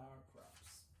pull out our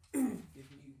props.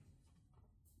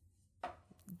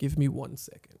 Give me 1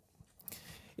 second.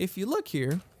 If you look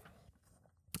here,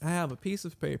 I have a piece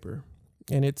of paper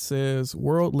and it says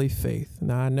worldly faith.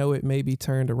 Now, I know it may be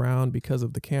turned around because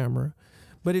of the camera,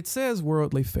 but it says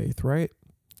worldly faith, right?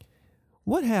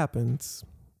 What happens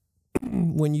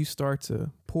when you start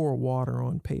to pour water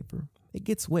on paper? It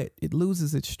gets wet. It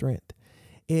loses its strength.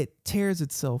 It tears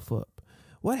itself up.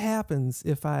 What happens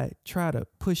if I try to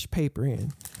push paper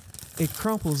in? It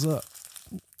crumples up.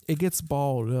 It gets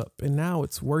balled up, and now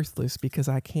it's worthless because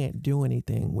I can't do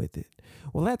anything with it.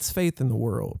 Well, that's faith in the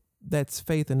world. That's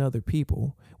faith in other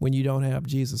people when you don't have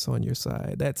Jesus on your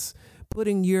side. That's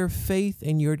putting your faith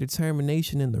and your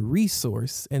determination in the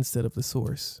resource instead of the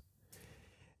source.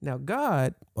 Now,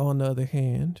 God, on the other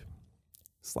hand,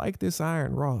 it's like this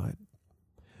iron rod.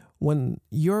 When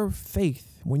your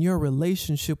faith, when your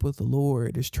relationship with the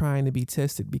Lord is trying to be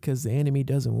tested because the enemy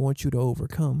doesn't want you to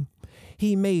overcome,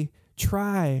 he may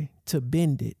try to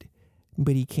bend it,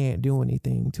 but he can't do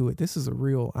anything to it. This is a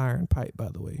real iron pipe, by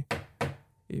the way,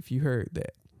 if you heard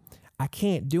that. I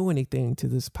can't do anything to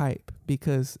this pipe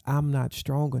because I'm not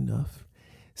strong enough.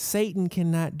 Satan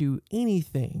cannot do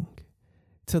anything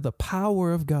to the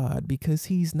power of God because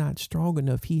he's not strong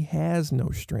enough. He has no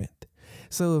strength.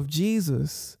 So if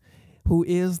Jesus, who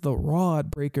is the rod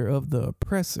breaker of the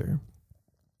oppressor,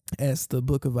 as the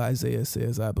book of Isaiah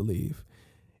says, I believe,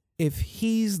 if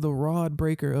he's the rod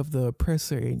breaker of the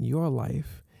oppressor in your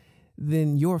life,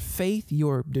 then your faith,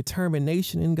 your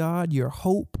determination in God, your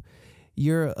hope,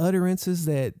 your utterances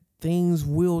that things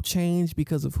will change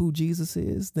because of who Jesus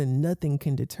is, then nothing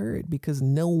can deter it, because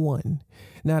no one,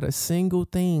 not a single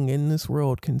thing in this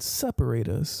world can separate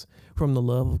us from the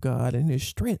love of God and his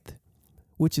strength,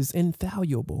 which is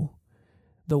infallible.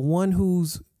 The one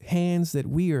whose hands that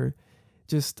we are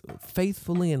just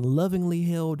faithfully and lovingly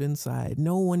held inside.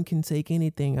 No one can take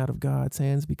anything out of God's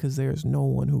hands because there's no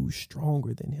one who's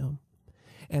stronger than him.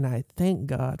 And I thank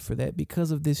God for that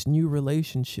because of this new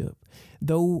relationship.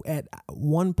 Though at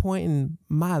one point in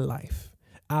my life,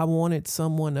 I wanted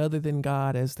someone other than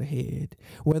God as the head.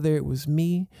 Whether it was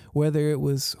me, whether it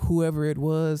was whoever it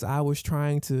was I was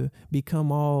trying to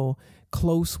become all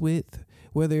close with,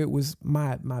 whether it was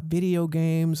my video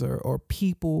games or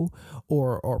people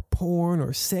or porn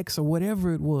or sex or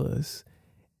whatever it was.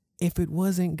 If it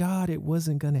wasn't God, it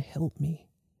wasn't going to help me.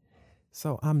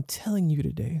 So I'm telling you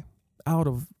today, out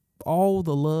of all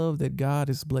the love that God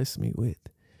has blessed me with,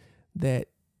 that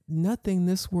nothing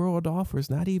this world offers,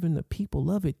 not even the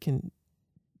people of it, can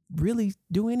really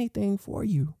do anything for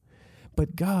you.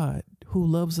 But God, who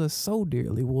loves us so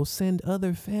dearly, will send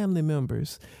other family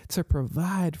members to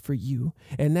provide for you.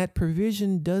 And that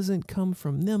provision doesn't come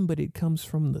from them, but it comes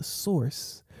from the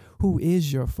source, who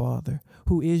is your Father,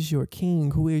 who is your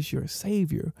King, who is your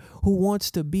Savior, who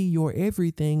wants to be your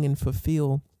everything and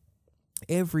fulfill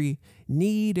every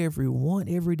need, every want,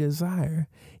 every desire.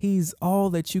 He's all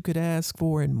that you could ask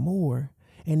for and more.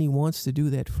 And he wants to do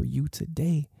that for you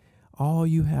today. All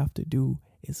you have to do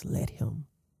is let him.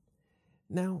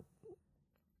 Now,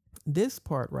 this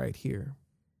part right here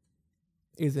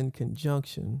is in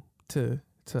conjunction to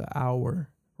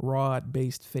our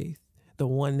rod-based faith, the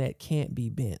one that can't be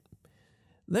bent.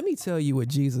 Let me tell you what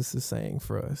Jesus is saying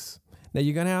for us. Now,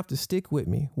 you're going to have to stick with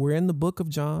me. We're in the book of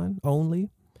John only,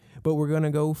 but we're going to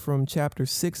go from chapter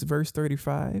 6, verse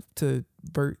 35 to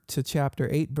chapter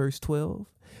 8, verse 12,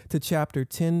 to chapter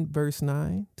 10, verse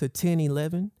 9, to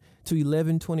 10:11, to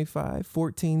 11:25,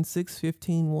 14:6,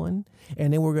 15:1,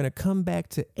 and then we're going to come back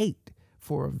to 8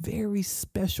 for a very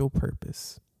special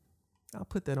purpose. I'll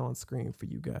put that on screen for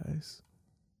you guys.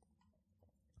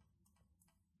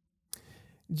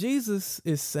 Jesus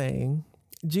is saying,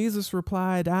 Jesus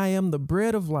replied, I am the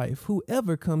bread of life.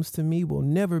 Whoever comes to me will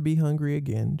never be hungry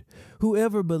again.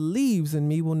 Whoever believes in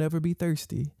me will never be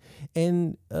thirsty.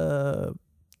 And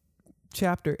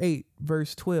chapter 8,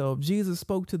 verse 12, Jesus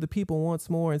spoke to the people once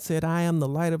more and said, I am the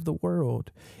light of the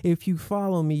world. If you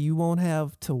follow me, you won't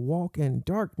have to walk in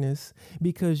darkness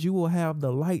because you will have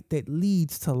the light that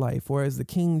leads to life. Or as the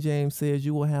King James says,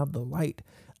 you will have the light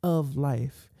of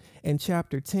life. In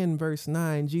chapter 10, verse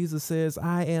 9, Jesus says,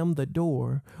 I am the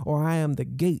door, or I am the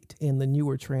gate in the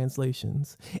newer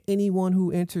translations. Anyone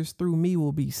who enters through me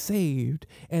will be saved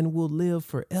and will live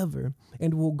forever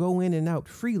and will go in and out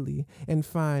freely and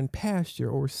find pasture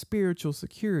or spiritual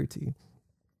security.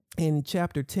 In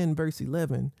chapter 10, verse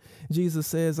 11, Jesus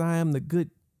says, I am the good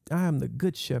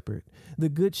shepherd. The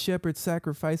good shepherd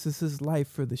sacrifices his life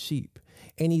for the sheep.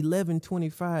 In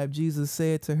 11:25, Jesus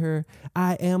said to her,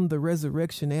 I am the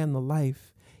resurrection and the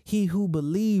life. He who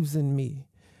believes in me,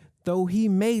 though he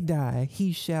may die,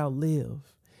 he shall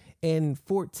live. In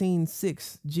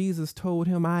 14:6, Jesus told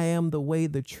him, I am the way,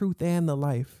 the truth, and the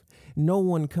life. No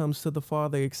one comes to the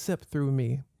Father except through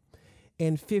me.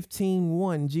 In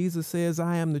 15:1, Jesus says,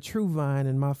 I am the true vine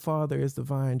and my Father is the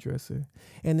vine dresser.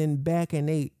 And then back in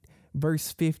 8,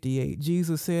 verse 58,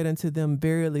 Jesus said unto them,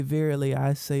 verily, verily,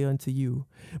 I say unto you,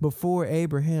 before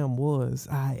Abraham was,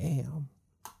 I am.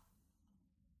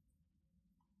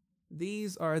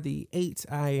 These are the 8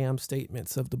 I am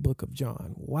statements of the book of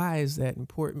John. Why is that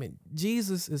important?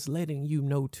 Jesus is letting you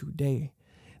know today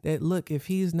that, look, if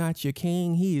he's not your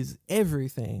king, he is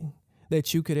everything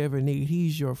that you could ever need.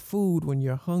 He's your food when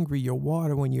you're hungry, your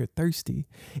water when you're thirsty.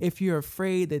 If you're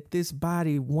afraid that this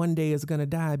body one day is going to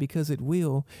die, because it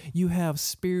will, you have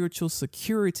spiritual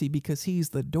security because he's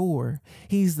the door.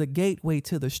 He's the gateway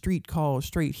to the street called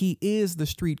straight. He is the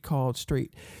street called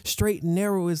straight. Straight and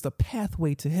narrow is the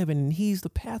pathway to heaven, and he's the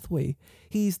pathway.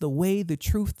 He's the way, the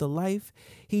truth, the life.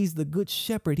 He's the good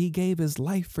shepherd. He gave his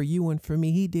life for you and for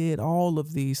me. He did all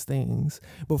of these things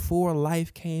before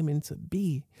life came into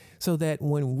being, so that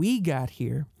when we got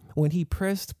here, when he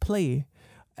pressed play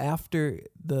after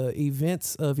the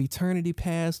events of eternity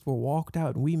past were walked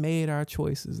out and we made our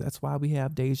choices. That's why we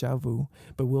have deja vu,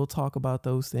 but we'll talk about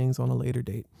those things on a later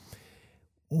date.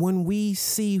 When we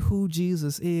see who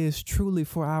Jesus is truly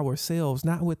for ourselves,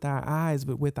 not with our eyes,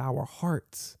 but with our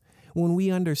hearts, when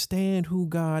we understand who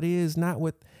God is, not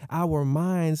with our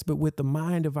minds, but with the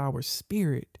mind of our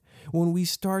spirit, when we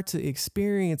start to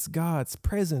experience God's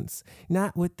presence,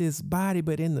 not with this body,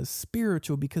 but in the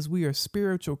spiritual, because we are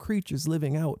spiritual creatures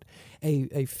living out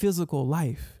a physical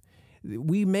life.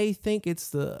 We may think it's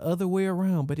the other way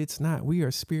around, but it's not. We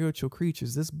are spiritual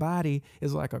creatures. This body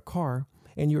is like a car,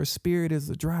 and your spirit is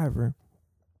the driver.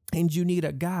 And you need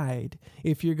a guide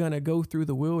if you're going to go through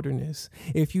the wilderness.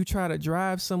 If you try to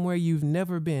drive somewhere you've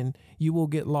never been, you will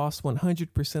get lost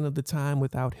 100% of the time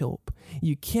without help.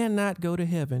 You cannot go to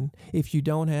heaven if you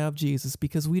don't have Jesus,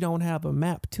 because we don't have a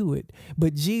map to it.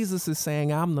 But Jesus is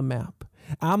saying, I'm the map.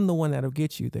 I'm the one that'll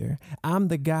get you there. I'm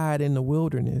the guide in the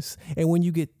wilderness. And when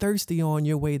you get thirsty on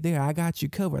your way there, I got you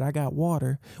covered. I got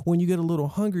water. When you get a little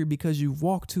hungry because you've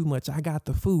walked too much, I got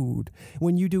the food.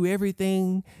 When you do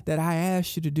everything that I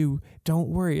asked you to do, don't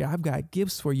worry. I've got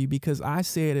gifts for you, because I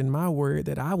said in my word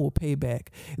that I will pay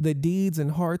back the deeds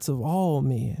and hearts of all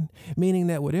men, meaning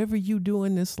that whatever you do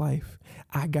in this life,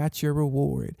 I got your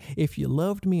reward. If you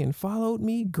loved me and followed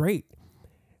me, great.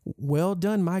 Well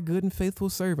done, my good and faithful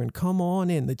servant. Come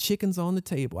on in. The chicken's on the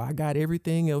table. I got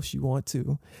everything else you want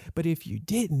to. But if you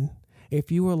didn't,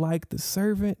 if you were like the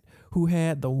servant who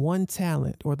had the one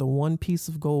talent, or the one piece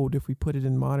of gold, if we put it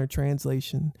in modern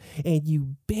translation, and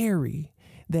you bury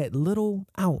that little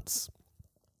ounce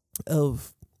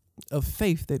of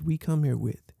faith that we come here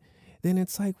with, then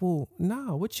it's like, well,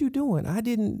 nah, what you doing? I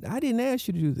didn't ask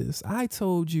you to do this. I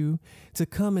told you to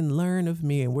come and learn of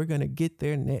me, and we're going to get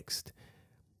there next.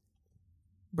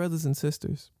 Brothers and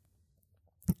sisters,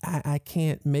 I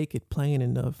can't make it plain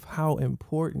enough how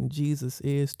important Jesus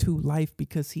is to life,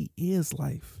 because he is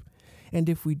life. And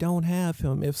if we don't have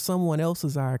him, if someone else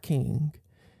is our king,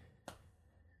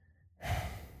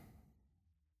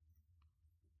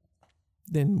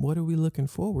 then what are we looking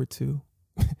forward to?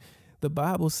 The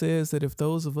Bible says that if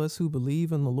those of us who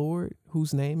believe in the Lord,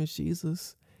 whose name is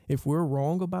Jesus, if we're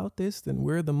wrong about this, then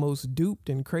we're the most duped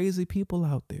and crazy people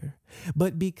out there.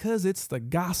 But because it's the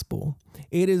gospel,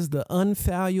 it is the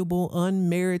unfallible,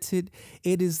 unmerited,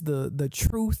 it is the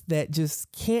truth that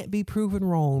just can't be proven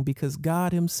wrong, because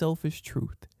God himself is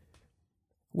truth.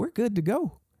 We're good to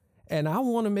go. And I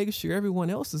want to make sure everyone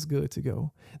else is good to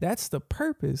go. That's the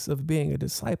purpose of being a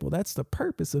disciple. That's the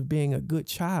purpose of being a good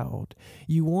child.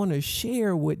 You want to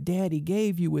share what daddy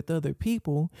gave you with other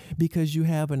people because you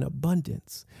have an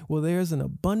abundance. Well, there's an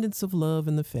abundance of love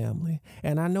in the family.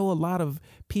 And I know a lot of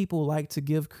people like to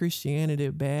give Christianity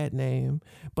a bad name,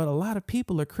 but a lot of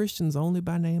people are Christians only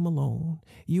by name alone.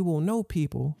 You will know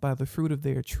people by the fruit of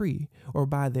their tree or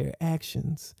by their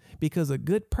actions, because a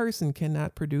good person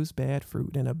cannot produce bad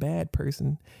fruit, and a bad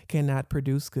person cannot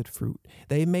produce good fruit.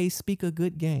 They may speak a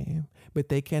good game, but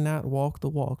they cannot walk the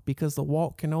walk, because the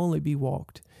walk can only be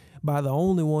walked by the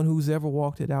only one who's ever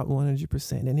walked it out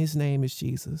 100%, and his name is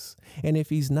Jesus. And if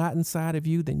he's not inside of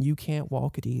you, then you can't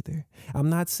walk it either. I'm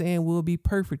not saying we'll be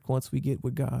perfect once we get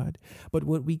with God, but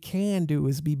what we can do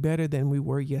is be better than we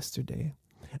were yesterday.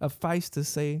 Suffice to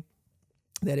say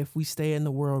that if we stay in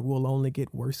the world, we'll only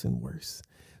get worse and worse.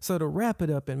 So to wrap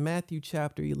it up, in Matthew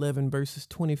chapter 11, verses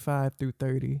 25 through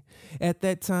 30, at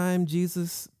that time,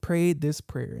 Jesus prayed this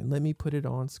prayer, and let me put it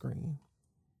on screen.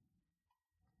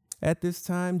 At this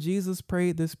time, Jesus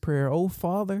prayed this prayer: "O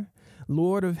Father,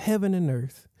 Lord of heaven and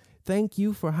earth, thank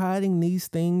you for hiding these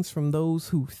things from those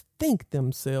who think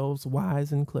themselves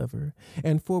wise and clever,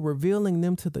 and for revealing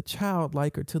them to the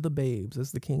childlike, or to the babes,"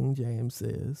 as the King James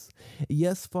says.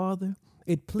 Yes, Father,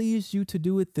 it pleased you to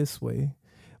do it this way.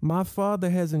 My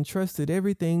Father has entrusted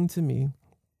everything to me.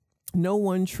 No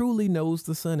one truly knows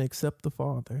the Son except the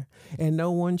Father, and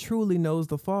no one truly knows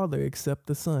the Father except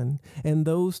the Son, and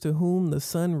those to whom the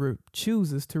Son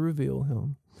chooses to reveal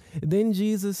him. Then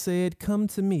Jesus said, "Come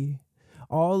to me,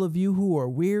 all of you who are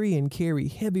weary and carry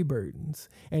heavy burdens,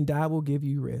 and I will give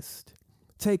you rest.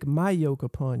 Take my yoke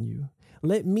upon you.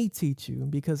 Let me teach you,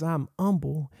 because I'm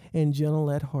humble and gentle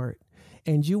at heart,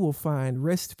 and you will find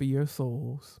rest for your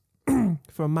souls.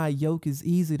 For my yoke is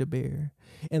easy to bear,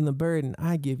 and the burden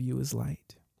I give you is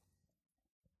light."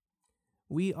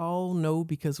 We all know,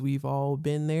 because we've all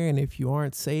been there, and if you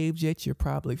aren't saved yet, you're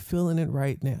probably feeling it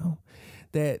right now,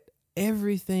 that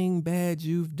everything bad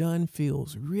you've done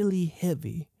feels really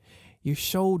heavy. Your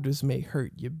shoulders may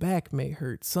hurt, your back may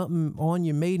hurt, something on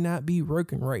you may not be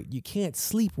working right. You can't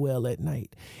sleep well at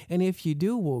night. And if you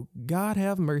do, well, God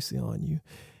have mercy on you.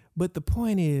 But the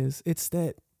point is, it's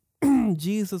that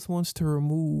Jesus wants to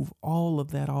remove all of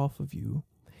that off of you.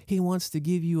 He wants to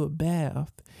give you a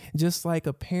bath, just like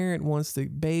a parent wants to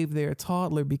bathe their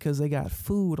toddler because they got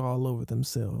food all over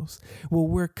themselves. Well,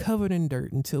 we're covered in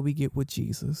dirt until we get with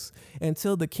Jesus,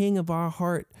 until the King of our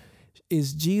heart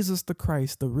is Jesus the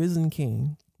Christ, the risen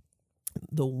King,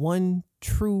 the one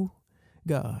true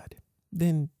God.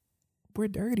 Then we're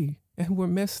dirty and we're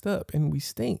messed up and we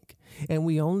stink, and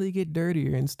we only get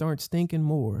dirtier and start stinking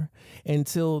more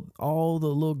until all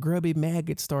the little grubby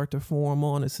maggots start to form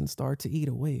on us and start to eat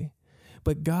away.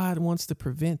 But God wants to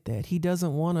prevent that. He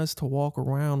doesn't want us to walk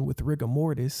around with rigor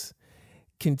mortis,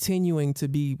 continuing to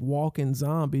be walking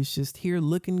zombies, just here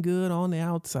looking good on the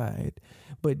outside,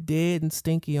 but dead and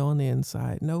stinky on the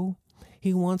inside. No,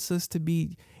 he wants us to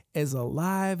be as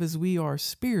alive as we are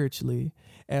spiritually,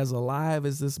 as alive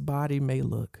as this body may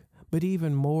look, but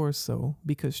even more so,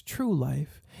 because true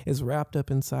life is wrapped up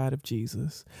inside of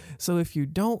Jesus. So if you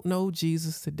don't know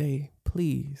Jesus today,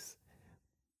 please,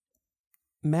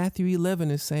 Matthew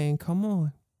 11 is saying, come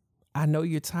on. I know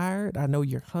you're tired. I know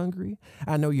you're hungry.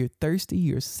 I know you're thirsty.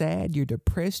 You're sad. You're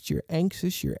depressed. You're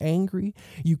anxious. You're angry.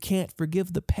 You can't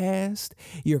forgive the past.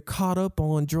 You're caught up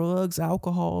on drugs,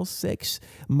 alcohol, sex.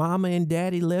 Mama and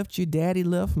daddy left you. Daddy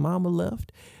left. Mama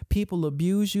left. People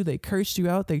abuse you. They curse you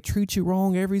out. They treat you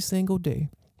wrong every single day.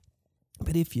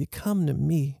 But if you come to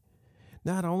me,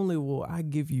 not only will I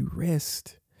give you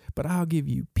rest, but I'll give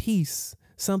you peace,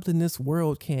 something this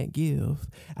world can't give.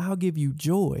 I'll give you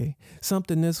joy,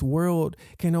 something this world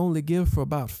can only give for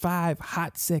about 5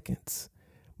 hot seconds.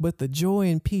 But the joy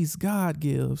and peace God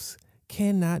gives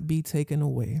cannot be taken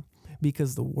away,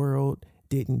 because the world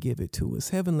didn't give it to us.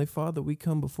 Heavenly Father, we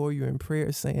come before you in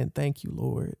prayer saying, thank you,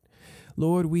 Lord.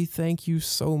 Lord, we thank you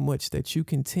so much that you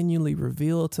continually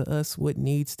reveal to us what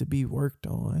needs to be worked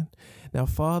on. Now,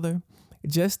 Father,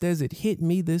 just as it hit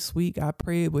me this week, I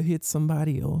pray it would hit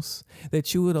somebody else,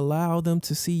 that you would allow them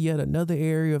to see yet another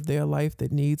area of their life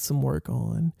that needs some work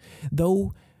on.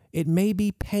 Though it may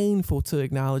be painful to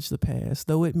acknowledge the past,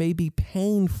 though it may be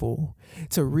painful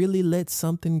to really let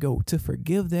something go, to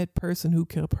forgive that person who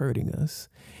kept hurting us.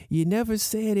 You never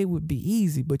said it would be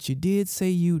easy, but you did say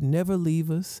you'd never leave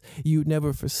us, you'd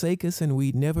never forsake us, and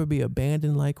we'd never be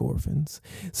abandoned like orphans.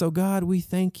 So God, we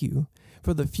thank you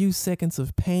for the few seconds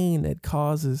of pain that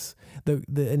causes the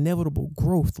inevitable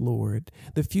growth, Lord,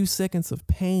 the few seconds of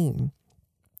pain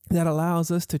that allows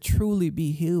us to truly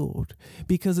be healed,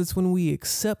 because it's when we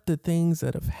accept the things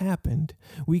that have happened,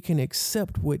 we can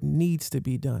accept what needs to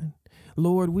be done.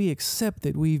 Lord, we accept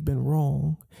that we've been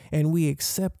wrong, and we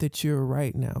accept that you're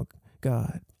right now,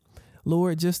 God.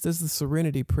 Lord, just as the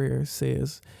serenity prayer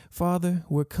says, Father,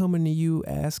 we're coming to you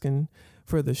asking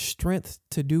for the strength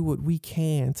to do what we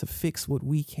can to fix what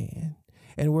we can.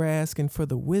 And we're asking for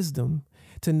the wisdom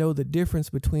to know the difference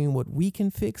between what we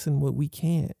can fix and what we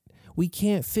can't. We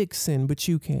can't fix sin, but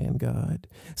you can, God.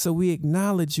 So we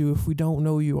acknowledge you if we don't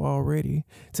know you already,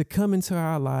 to come into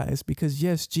our lives, because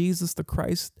yes, Jesus the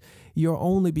Christ, your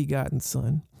only begotten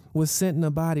Son, was sent in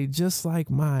a body just like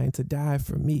mine to die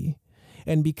for me.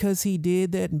 And because he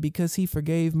did that, and because he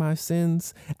forgave my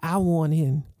sins, I want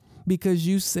in. Because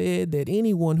you said that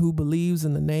anyone who believes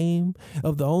in the name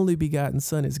of the only begotten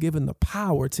Son is given the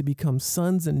power to become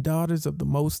sons and daughters of the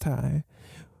Most High.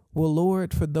 Well,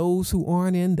 Lord, for those who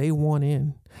aren't in, they want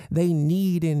in. They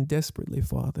need in desperately,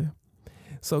 Father.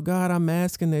 So, God, I'm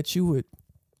asking that you would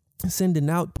send an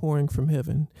outpouring from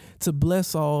heaven to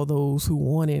bless all those who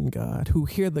want in, God, who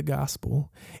hear the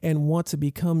gospel and want to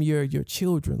become your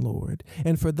children, Lord.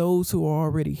 And for those who are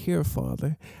already here,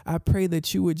 Father, I pray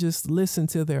that you would just listen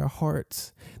to their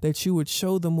hearts, that you would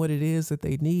show them what it is that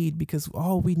they need, because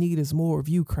all we need is more of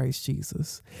you, Christ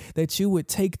Jesus, that you would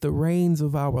take the reins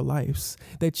of our lives,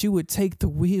 that you would take the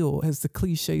wheel, as the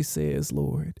cliche says,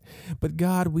 Lord. But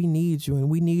God, we need you, and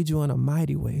we need you in a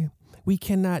mighty way. We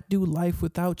cannot do life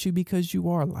without you, because you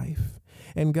are life.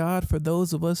 And God, for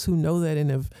those of us who know that and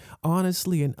have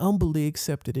honestly and humbly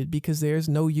accepted it, because there's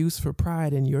no use for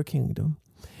pride in your kingdom,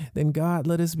 then God,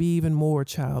 let us be even more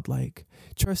childlike,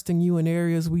 trusting you in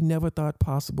areas we never thought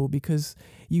possible, because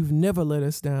you've never let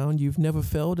us down, you've never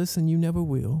failed us, and you never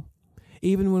will.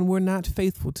 Even when we're not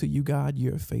faithful to you, God,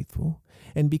 you're faithful.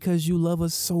 And because you love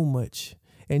us so much,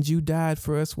 and you died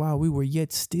for us while we were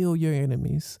yet still your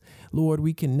enemies, Lord,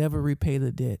 we can never repay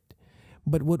the debt.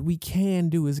 But what we can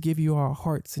do is give you our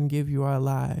hearts and give you our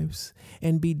lives,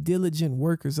 and be diligent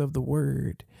workers of the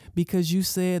word, because you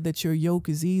said that your yoke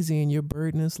is easy and your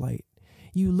burden is light.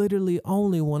 You literally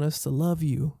only want us to love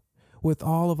you with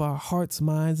all of our hearts,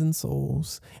 minds, and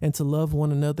souls, and to love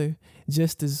one another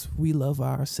just as we love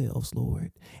ourselves,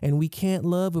 Lord. And we can't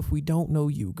love if we don't know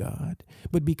you, God.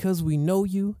 But because we know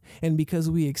you, and because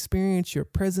we experience your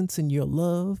presence and your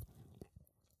love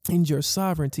and your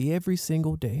sovereignty every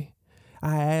single day,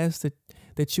 I ask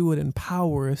that you would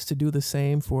empower us to do the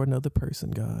same for another person,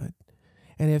 God.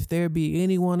 And if there be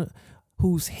anyone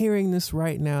who's hearing this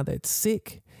right now that's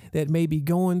sick, that may be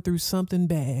going through something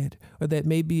bad, or that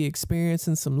may be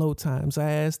experiencing some low times, I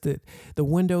ask that the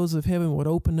windows of heaven would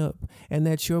open up, and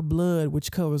that your blood,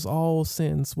 which covers all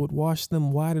sins, would wash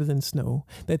them whiter than snow,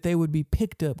 that they would be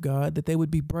picked up, God, that they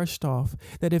would be brushed off,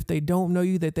 that if they don't know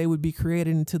you, that they would be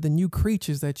created into the new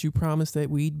creatures that you promised that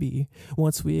we'd be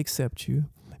once we accept you,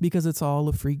 because it's all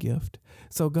a free gift.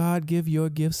 So God, give your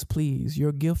gifts, please,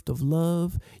 your gift of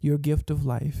love, your gift of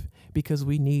life, because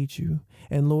we need you.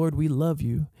 And Lord, we love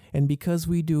you. And because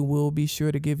we do, we'll be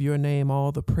sure to give your name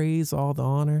all the praise, all the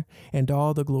honor, and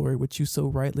all the glory which you so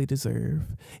rightly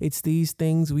deserve. It's these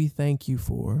things we thank you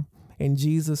for. In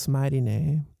Jesus' mighty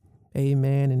name,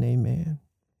 amen and amen.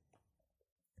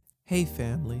 Hey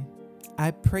family,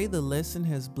 I pray the lesson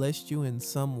has blessed you in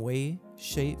some way,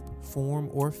 shape, form,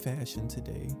 or fashion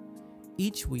today.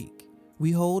 Each week,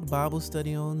 we hold Bible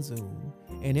study on Zoom,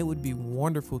 and it would be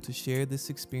wonderful to share this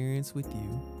experience with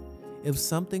you. If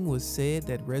something was said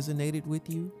that resonated with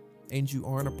you and you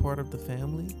aren't a part of the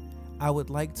family, I would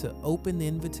like to open the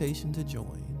invitation to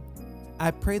join.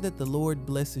 I pray that the Lord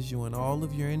blesses you in all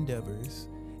of your endeavors,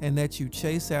 and that you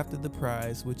chase after the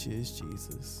prize, which is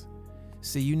Jesus.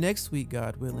 See you next week,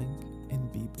 God willing,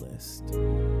 and be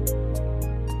blessed.